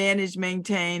how to manage,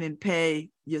 maintain, and pay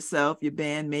yourself, your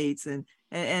bandmates,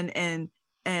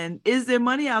 and is there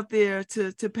money out there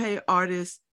to pay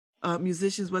artists,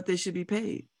 musicians, what they should be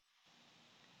paid?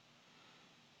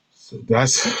 So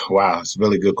it's a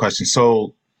really good question.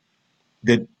 So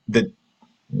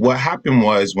what happened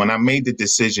was when I made the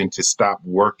decision to stop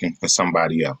working for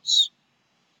somebody else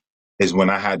is when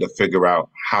I had to figure out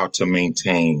how to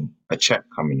maintain a check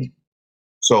coming in.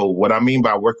 So what I mean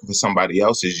by working for somebody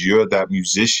else is you're that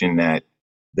musician that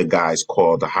the guys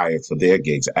call to hire for their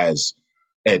gigs. As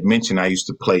Ed mentioned, I used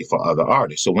to play for other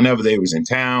artists. So whenever they was in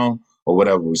town or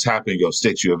whatever was happening, yo,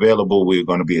 Stitch, you available? We're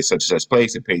going to be at such and such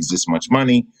place. It pays this much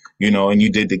money, and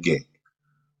you did the gig.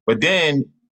 But then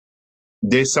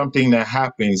there's something that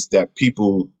happens that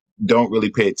people don't really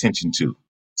pay attention to.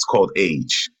 It's called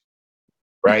age,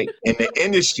 right? And the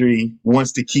industry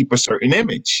wants to keep a certain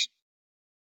image.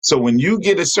 So when you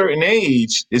get a certain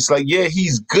age, it's like, yeah,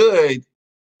 he's good,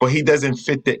 but he doesn't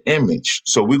fit the image.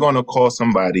 So we're going to call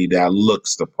somebody that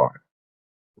looks the part.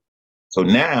 So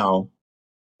now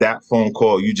that phone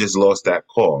call, you just lost that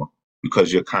call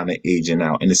because you're kind of aging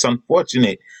out. And it's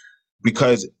unfortunate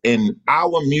because in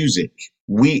our music,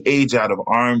 we age out of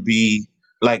R&B.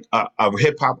 Like a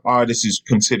hip hop artist is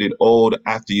considered old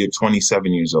after you're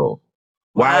 27 years old.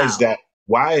 Wow. Why is that?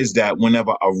 Why is that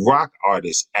whenever a rock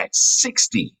artist at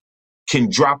 60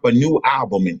 can drop a new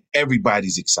album and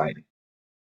everybody's excited?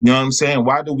 You know what I'm saying?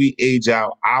 Why do we age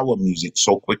out our music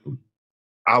so quickly?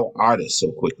 Our artists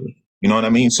so quickly? You know what I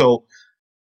mean? So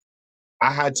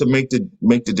I had to make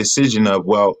the decision of,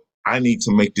 well, I need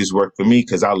to make this work for me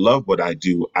because I love what I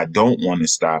do. I don't want to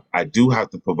stop. I do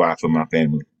have to provide for my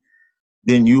family.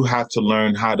 Then you have to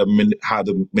learn how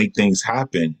to make things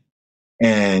happen,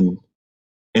 and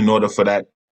in order for that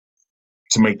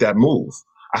to make that move,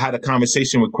 I had a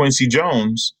conversation with Quincy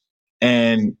Jones,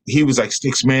 and he was like,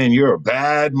 "Sticks, man, you're a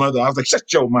bad mother." I was like,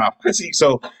 "Shut your mouth, Quincy."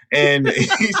 So, and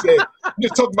he said, "I'm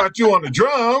just talking about you on the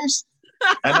drums."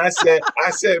 And I said,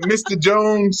 "Mr.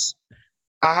 Jones,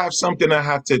 I have something I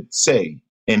have to say."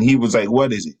 And he was like,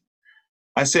 "What is it?"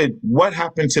 I said, "What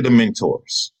happened to the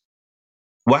mentors?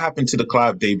 What happened to the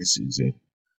Clive Davises and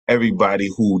everybody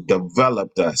who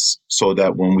developed us so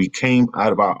that when we came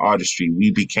out of our artistry, we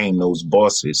became those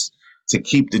bosses to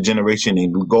keep the generation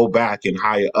and go back and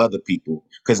hire other people?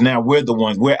 Because now we're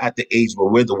at the age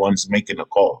where we're the ones making the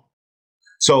call."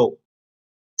 So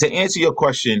to answer your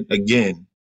question again,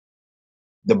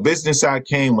 the business side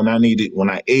came when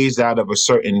I aged out of a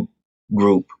certain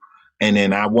group, and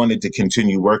then I wanted to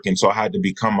continue working. So I had to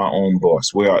become my own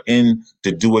boss. We are in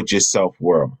the do-it-yourself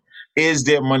world. Is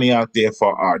there money out there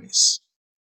for artists?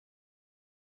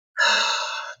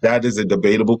 That is a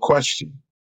debatable question.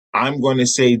 I'm going to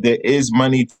say there is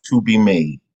money to be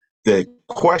made. The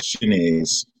question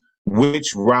is,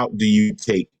 which route do you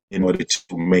take in order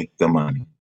to make the money?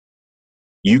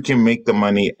 You can make the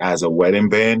money as a wedding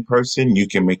band person. You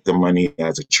can make the money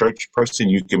as a church person.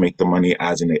 You can make the money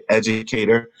as an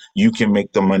educator. You can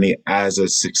make the money as a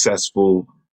successful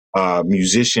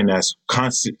musician that's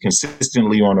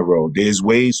consistently on the road. There's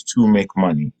ways to make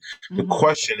money. Mm-hmm. The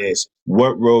question is,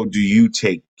 what road do you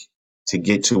take to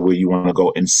get to where you want to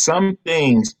go? And some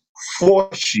things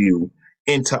force you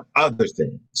into other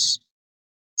things.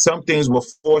 Some things will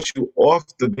force you off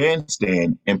the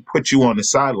bandstand and put you on the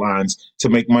sidelines to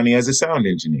make money as a sound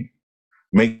engineer,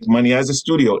 make money as a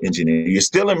studio engineer. You're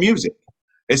still in music.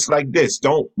 It's like this.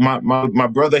 My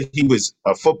brother, he was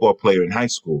a football player in high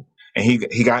school, and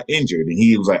he got injured, and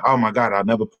he was like, "Oh my God, I'll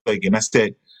never play again." I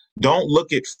said, don't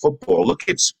look at football, look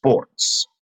at sports.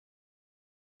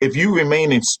 If you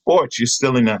remain in sports, you're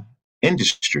still in the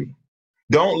industry.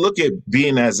 Don't look at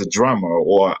being as a drummer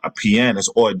or a pianist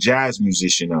or a jazz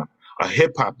musician or a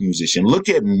hip hop musician. Look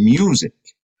at music.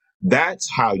 That's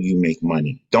how you make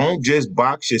money. Don't just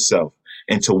box yourself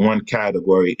into one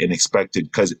category and expect it,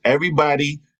 because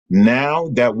everybody now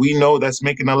that we know that's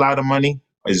making a lot of money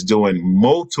is doing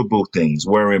multiple things,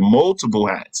 wearing multiple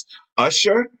hats.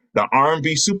 Usher, the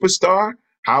R&B superstar,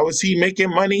 how is he making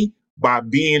money? By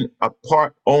being a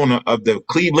part owner of the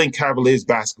Cleveland Cavaliers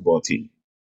basketball team.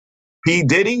 P.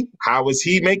 Diddy, how is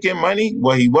he making money?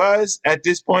 Well, he was at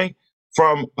this point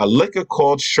from a liquor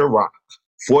called Ciroc,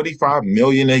 $45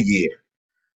 million a year.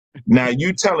 Now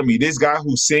you telling me this guy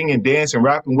who sing and dance and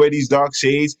rap and wear these dark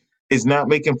shades is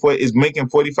making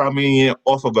 $45 million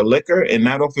off of a liquor and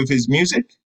not off of his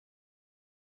music?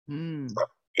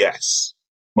 Yes,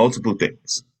 multiple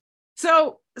things.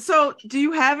 So do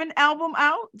you have an album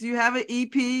out? Do you have an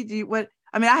EP?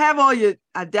 I have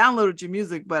I downloaded your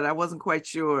music, but I wasn't quite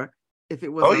sure if it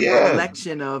was a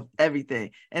collection of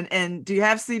everything. And do you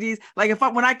have CDs? Like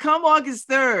when I come August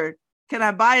 3rd, can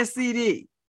I buy a CD?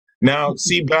 Now,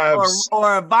 see, Babz.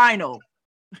 Or a vinyl.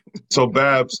 So,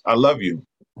 Babz, I love you.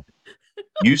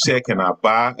 You said, can I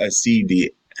buy a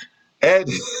CD? Ed,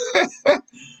 Ed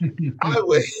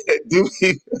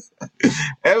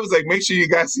was like, make sure you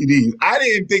got CDs. I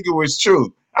didn't think it was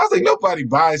true. I was like, nobody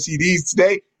buys CDs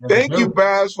today. Thank you,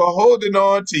 Babz, for holding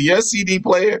on to your CD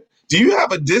player. Do you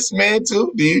have a Discman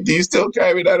too? Do you still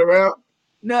carry that around?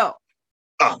 No.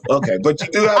 Oh, okay, but you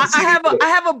do have a CD player.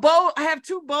 I have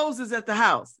two Boses at the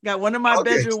house. Got one in my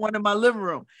bedroom, one in my living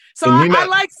room. So I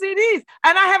like CDs,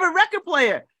 and I have a record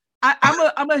player.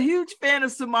 I'm a huge fan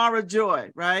of Samara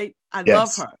Joy, right? I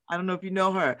love her. I don't know if you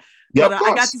know her, but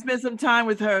I got to spend some time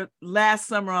with her last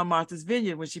summer on Martha's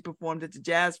Vineyard when she performed at the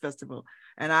Jazz Festival,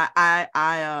 and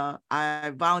I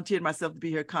volunteered myself to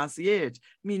be her concierge,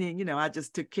 meaning I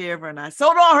just took care of her and I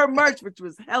sold all her merch, which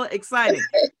was hella exciting.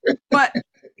 But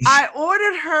I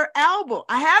ordered her album.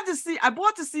 I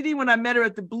bought the CD when I met her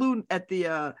at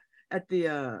the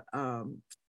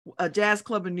a jazz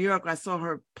club in New York. I saw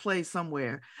her play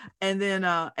somewhere, and then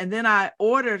I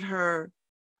ordered her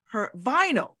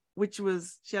vinyl, which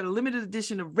was, she had a limited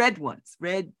edition of red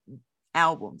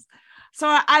albums. So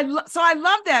I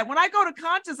love that. When I go to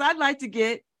concerts, I like to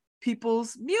get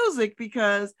people's music,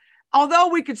 because although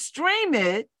we could stream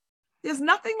it, there's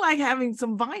nothing like having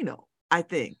some vinyl, I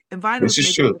think. And vinyl is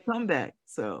making a comeback.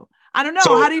 So I don't know.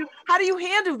 So, how do you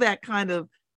handle that kind of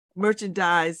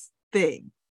merchandise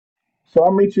thing? So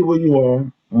I'll meet you where you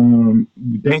are.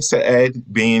 Thanks to Ed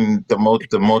being the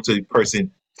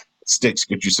multi-person Sticks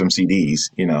get you some CDs,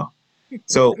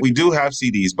 So we do have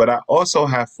CDs, but I also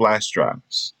have flash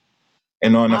drives.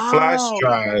 And on the flash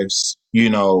drives,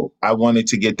 I wanted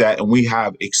to get that. And we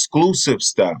have exclusive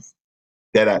stuff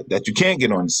that you can't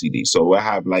get on the CD. So I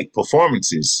have like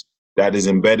performances that is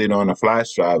embedded on a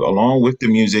flash drive along with the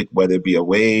music, whether it be a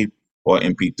WAV or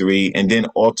MP3, and then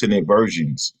alternate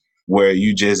versions where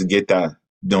you just get the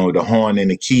horn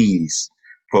and the keys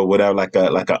for whatever, like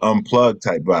a unplugged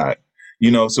type vibe.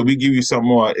 So we give you some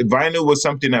more. Vinyl was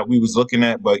something that we was looking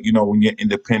at, but when you're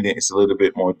independent, it's a little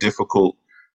bit more difficult.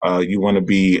 You want to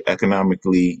be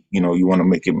economically, you want to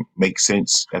make it make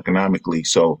sense economically.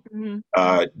 So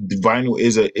the vinyl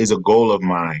is a goal of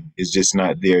mine. It's just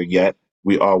not there yet.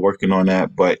 We are working on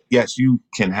that. But yes, you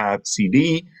can have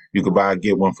CD. You could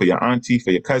get one for your auntie,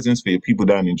 for your cousins, for your people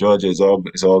down in Georgia. It's all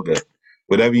good.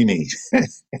 Whatever you need.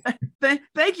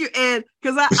 Thank you, Ed,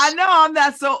 because I know I'm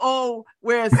not so old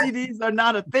where CDs are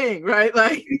not a thing, right?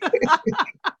 Like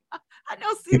I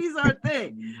know CDs are a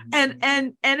thing,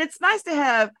 and it's nice to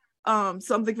have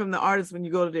something from the artist when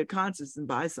you go to their concerts and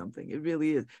buy something. It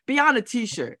really is beyond a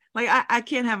T-shirt. Like I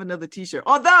can't have another T-shirt,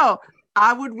 although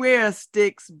I would wear a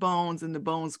Sticks, Bones, and the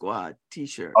Bone Squad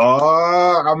T-shirt.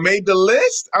 Oh, I made the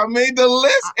list. Ed,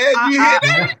 you hear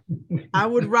that? I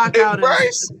would rock out.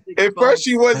 At first,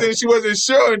 she wasn't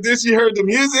sure. And then she heard the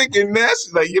music, and now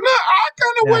she's like, I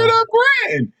kind of wear that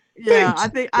brand. Yeah, I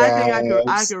think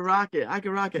I could rock it. I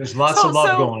could rock it. There's lots of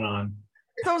love going on.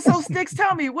 So Sticks,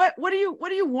 tell me what do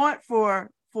you want for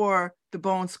the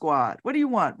Bone Squad? What do you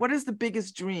want? What is the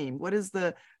biggest dream? What is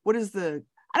the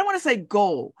I don't want to say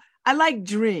goal. I like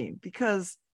dream,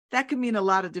 because that could mean a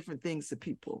lot of different things to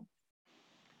people.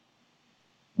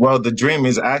 Well, the dream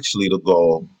is actually the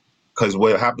goal, because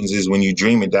what happens is when you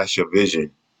dream it, that's your vision.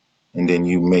 And then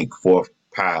you make 4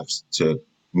 paths to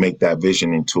make that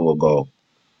vision into a goal.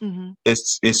 Mm-hmm.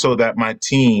 It's so that my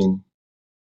team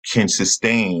can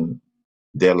sustain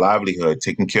their livelihood,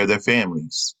 taking care of their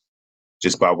families,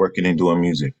 just by working and doing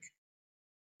music.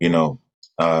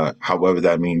 However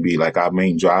that may be. Like, our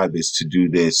main drive is to do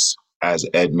this, as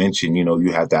Ed mentioned,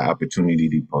 you have that opportunity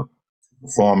to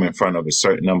perform in front of a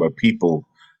certain number of people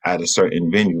at a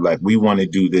certain venue. Like, we want to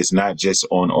do this not just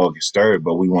on August 3rd,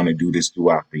 but we want to do this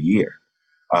throughout the year.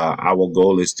 Our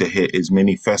goal is to hit as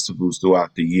many festivals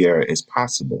throughout the year as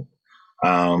possible.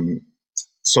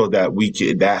 So that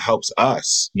that helps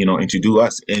us, introduce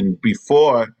us. And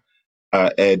before,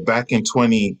 Ed, back in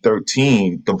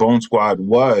 2013, the Bone Squad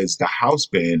was the house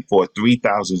band for a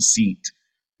 3,000 seat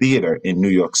theater in New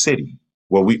York City,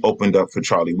 where we opened up for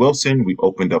Charlie Wilson, we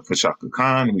opened up for Shaka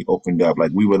Khan, we opened up,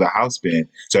 like, we were the house band.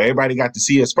 So everybody got to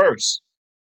see us first,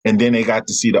 and then they got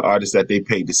to see the artists that they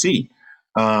paid to see.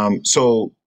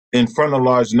 So in front of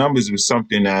large numbers was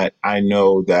something that I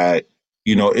know that,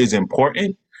 is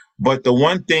important. But the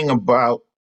one thing about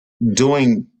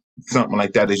doing something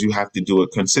like that is you have to do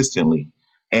it consistently.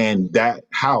 And that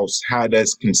house had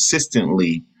us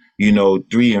consistently,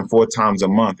 3 and 4 times a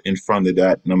month in front of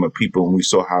that number of people. And we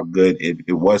saw how good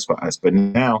it was for us. But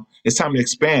now it's time to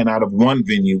expand out of one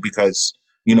venue, because,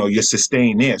 you're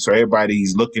sustained there. So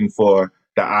everybody's looking for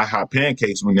the IHOP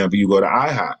pancakes whenever you go to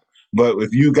IHOP. But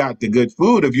if you got the good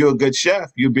food, if you're a good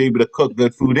chef, you'll be able to cook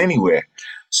good food anywhere.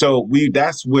 So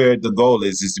that's where the goal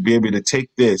is to be able to take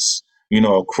this,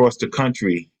 across the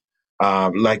country,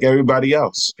 like everybody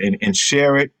else, and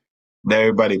share it, let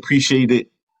everybody appreciate it,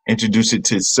 introduce it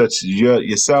to such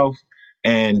yourself,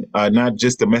 and not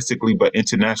just domestically, but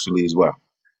internationally as well.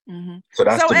 Mm-hmm. So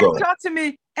that's the goal. Talk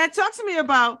to me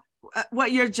about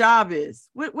what your job is.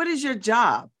 What is your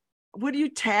job? What do you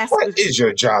task What with? is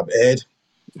your job, Ed?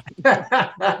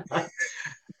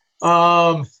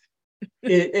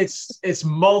 It's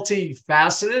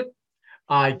multifaceted.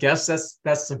 I guess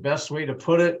that's the best way to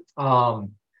put it.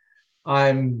 I'm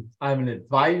an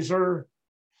advisor.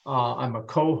 I'm a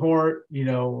cohort.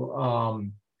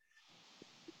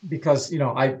 Because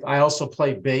I also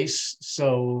play bass,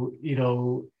 so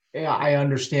I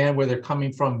understand where they're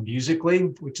coming from musically,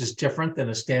 which is different than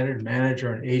a standard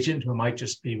manager and agent who might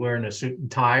just be wearing a suit and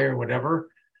tie or whatever.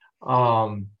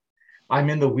 I'm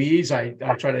in the weeds. I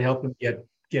try to help them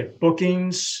get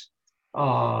bookings.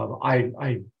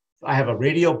 I have a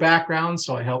radio background,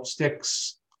 so I help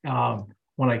Sticks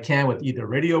when I can with either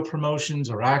radio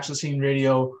promotions or accessing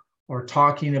radio or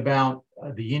talking about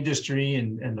the industry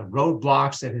and the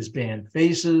roadblocks that his band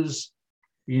faces.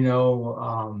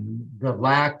 The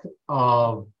lack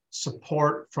of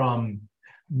support from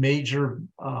major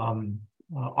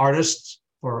artists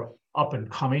for up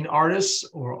and coming artists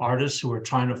or artists who are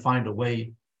trying to find a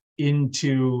way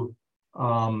into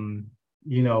the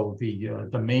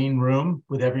main room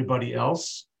with everybody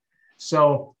else.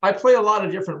 So I play a lot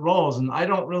of different roles, and I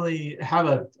don't really have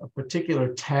a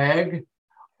particular tag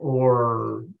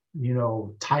or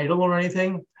title or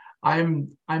anything.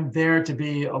 I'm there to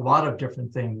be a lot of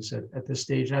different things at this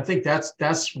stage, and I think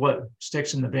that's what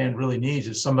Sticks in the band really needs,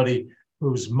 is somebody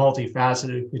who's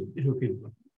multifaceted, who could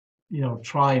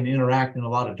try and interact in a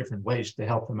lot of different ways to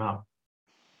help them out.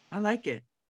 I like it.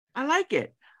 I like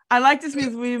this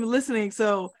music. We've been listening,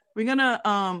 so we're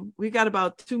gonna we got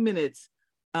about 2 minutes.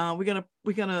 We're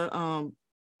gonna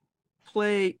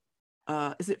play.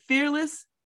 Is it Fearless?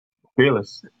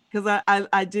 Fearless. Because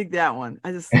I dig that one.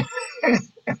 I just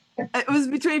it was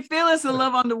between Fearless and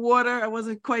Love Underwater. I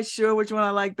wasn't quite sure which one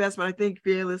I like best, but I think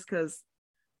Fearless because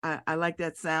I like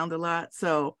that sound a lot.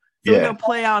 So we're gonna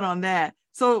play out on that.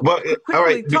 So quickly, all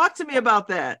right. Talk to me about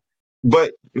that.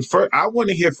 But first, I want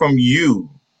to hear from you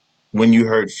when you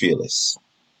heard Fearless.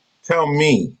 Tell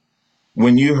me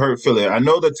when you heard Fearless. I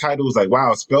know the title was like,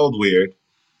 wow, spelled weird.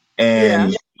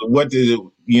 And what did it,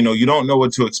 you don't know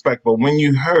what to expect. But when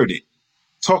you heard it,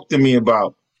 talk to me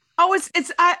about. Oh,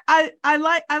 I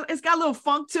like it's got a little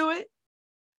funk to it,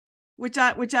 which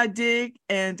I dig.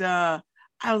 And I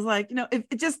was like,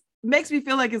 it just makes me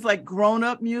feel like it's like grown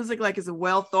up music, like it's a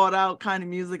well thought out kind of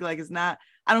music. Like I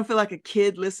don't feel like a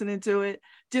kid listening to it.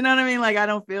 Do you know what I mean? Like I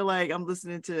don't feel like I'm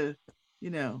listening to,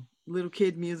 little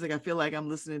kid music. I feel like I'm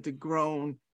listening to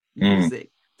grown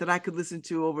music that I could listen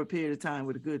to over a period of time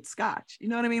with a good scotch. You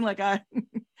know what I mean? Like wow.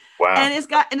 And it's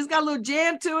got a little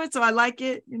jam to it, so I like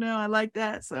it. I like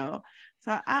that. So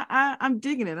I'm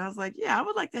digging it. I was like, yeah, I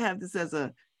would like to have this as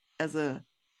a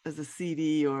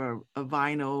CD or a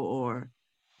vinyl or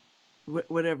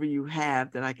whatever you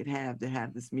have that I could have to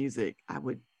have this music. I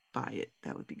would buy it.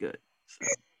 That would be good. So,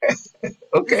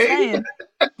 okay.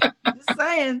 Just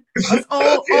saying. Us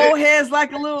old heads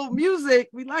like a little music.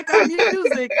 We like our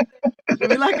music.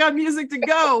 We like our music to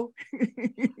go.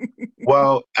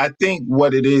 Well, I think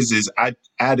what it is I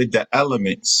added the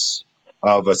elements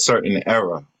of a certain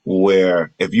era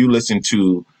where if you listen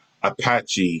to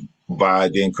Apache by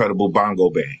the Incredible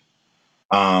Bongo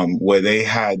Band, where they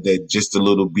had just a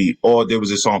little beat, or there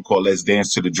was a song called Let's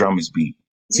Dance to the Drummer's Beat.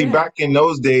 See, back in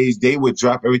those days, they would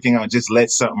drop everything out, just let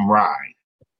something ride.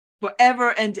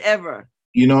 Forever and ever.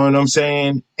 You know what I'm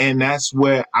saying? And that's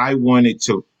where I wanted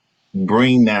to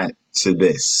bring that to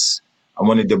this. I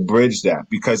wanted to bridge that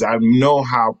because I know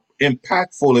how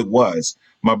impactful it was.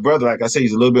 My brother, like I said,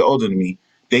 he's a little bit older than me.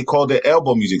 They called it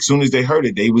elbow music. As soon as they heard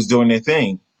it, they was doing their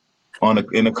thing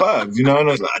in the clubs, and it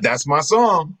was like, that's my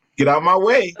song. Get out my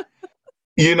way.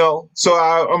 So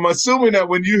I'm assuming that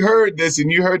when you heard this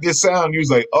and you heard this sound, you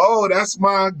was like, oh, that's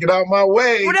my get out my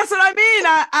way. Well, that's what I mean.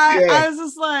 I was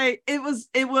just like, it was,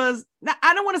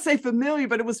 I don't want to say familiar,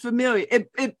 but it was familiar.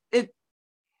 It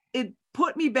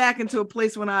put me back into a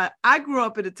place when I grew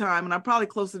up at a time, and I'm probably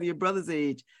closer to your brother's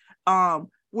age,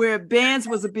 where bands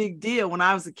was a big deal when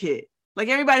I was a kid. Like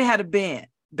everybody had a band,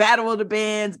 battle of the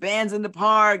bands in the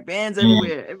park, bands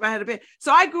everywhere. Everybody had a band.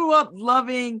 So I grew up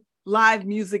loving live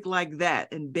music like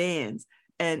that and bands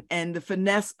and the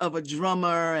finesse of a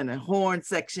drummer and a horn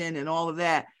section and all of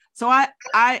that. So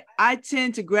I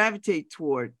tend to gravitate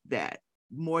toward that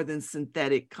more than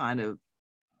synthetic kind of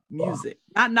music.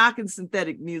 Not knocking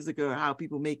synthetic music or how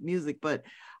people make music, but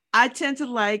I tend to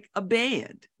like a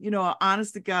band, an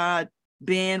honest to God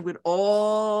band with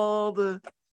all the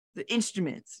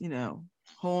instruments,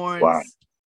 horns,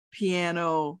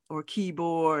 piano or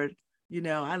keyboard.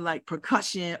 I like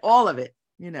percussion, all of it,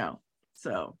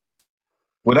 so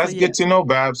Well, that's good to know,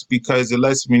 Babz, because it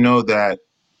lets me know that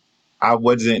I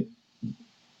wasn't,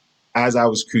 as I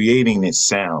was creating this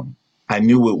sound, I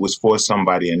knew it was for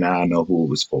somebody, and now I know who it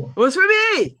was for. It was for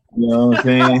me. You know what I'm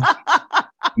saying?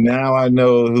 Now I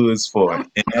know who it's for. In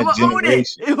that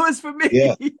generation. It was for me.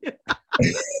 Yeah.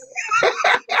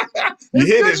 You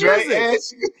hear this, right, Ed?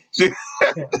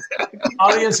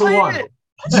 Audience of one.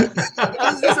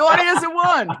 This audience of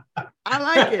one. I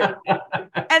like it.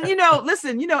 And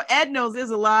listen, Ed knows there's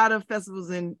a lot of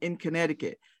festivals in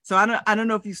Connecticut. So I don't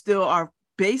know if you still are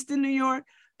based in New York,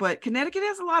 but Connecticut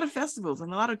has a lot of festivals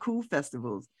and a lot of cool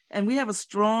festivals. And we have a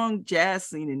strong jazz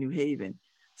scene in New Haven.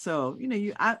 So,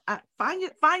 I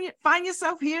find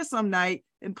yourself here some night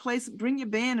and bring your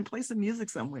band and play some music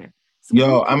somewhere.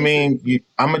 Yo, I mean,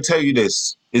 I'm going to tell you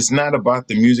this. It's not about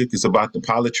the music. It's about the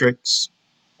politics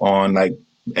on, like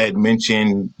Ed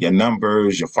mentioned, your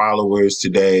numbers, your followers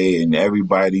today, and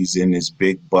everybody's in this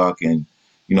big buck and,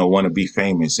 want to be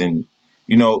famous. And,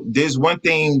 there's one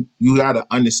thing you got to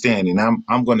understand, and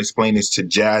I'm going to explain this to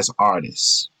jazz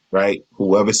artists, right?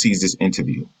 Whoever sees this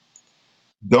interview.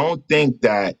 Don't think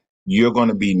that you're going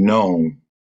to be known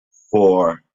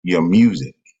for your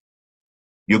music.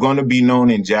 You're going to be known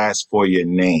in jazz for your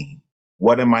name.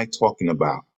 What am I talking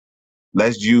about?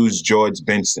 Let's use George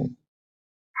Benson.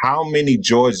 How many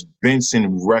George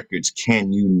Benson records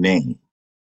can you name?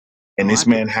 And this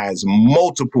man has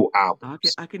multiple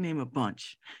albums. I can name a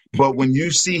bunch. But when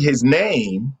you see his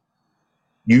name,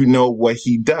 you know what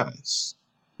he does.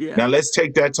 Yeah. Now let's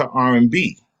take that to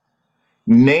R&B.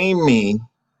 Name me,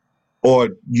 or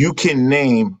you can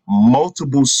name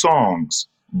multiple songs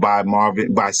by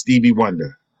Stevie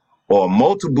Wonder, or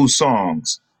multiple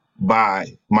songs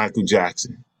by Michael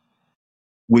Jackson,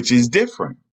 which is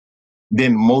different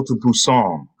than multiple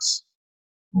songs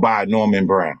by Norman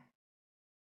Brown.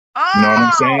 Oh, you know what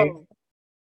I'm saying?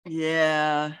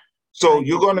 Yeah. So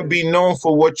you're going to be known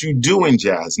for what you do in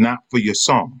jazz, not for your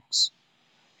songs.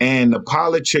 And the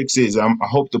politics is, I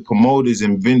hope the promoters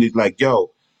and vendors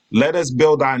let us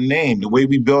build our name. The way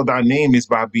we build our name is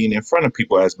by being in front of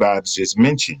people, as Babz just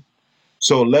mentioned.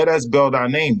 So let us build our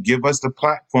name. Give us the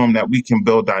platform that we can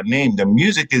build our name. The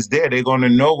music is there. They're going to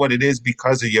know what it is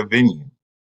because of your venue.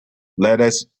 Let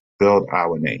us build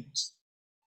our names.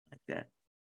 Like that.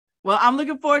 Well, I'm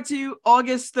looking forward to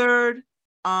August 3rd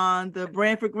on the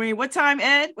Branford Green. What time,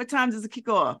 Ed? What time does it kick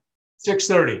off?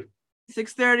 6:30.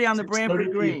 6:30 on the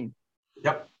Branford Green.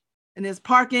 Yep. And there's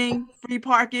parking, free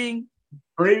parking.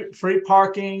 Free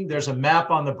parking. There's a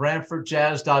map on the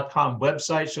BranfordJazz.com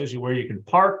website, shows you where you can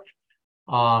park.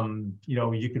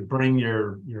 You could bring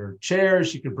your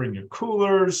chairs, you could bring your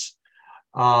coolers,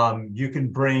 you can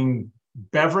bring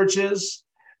beverages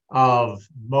of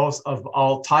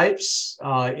all types.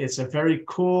 It's a very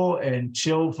cool and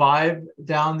chill vibe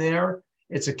down there.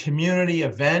 It's a community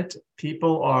event.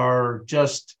 People are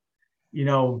just,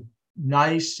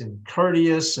 nice and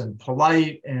courteous and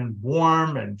polite and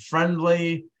warm and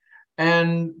friendly.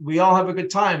 And we all have a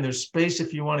good time. There's space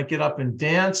if you want to get up and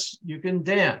dance, you can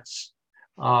dance.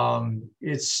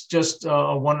 It's just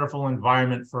a wonderful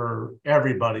environment for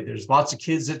everybody. There's lots of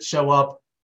kids that show up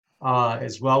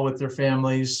as well with their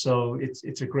families. So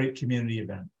it's a great community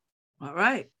event. All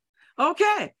right.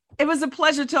 Okay. It was a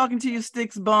pleasure talking to you,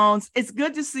 Sticks Bones. It's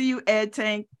good to see you, Ed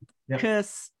Tank.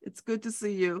 Because it's good to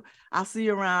see you. I'll see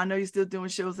you around. I know you're still doing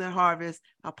shows at Harvest.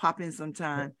 I'll pop in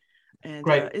sometime. And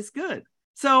it's good.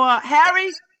 So, Harry,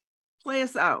 play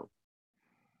us out.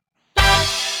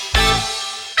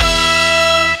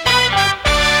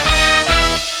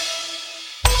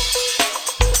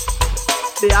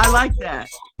 See, I like that.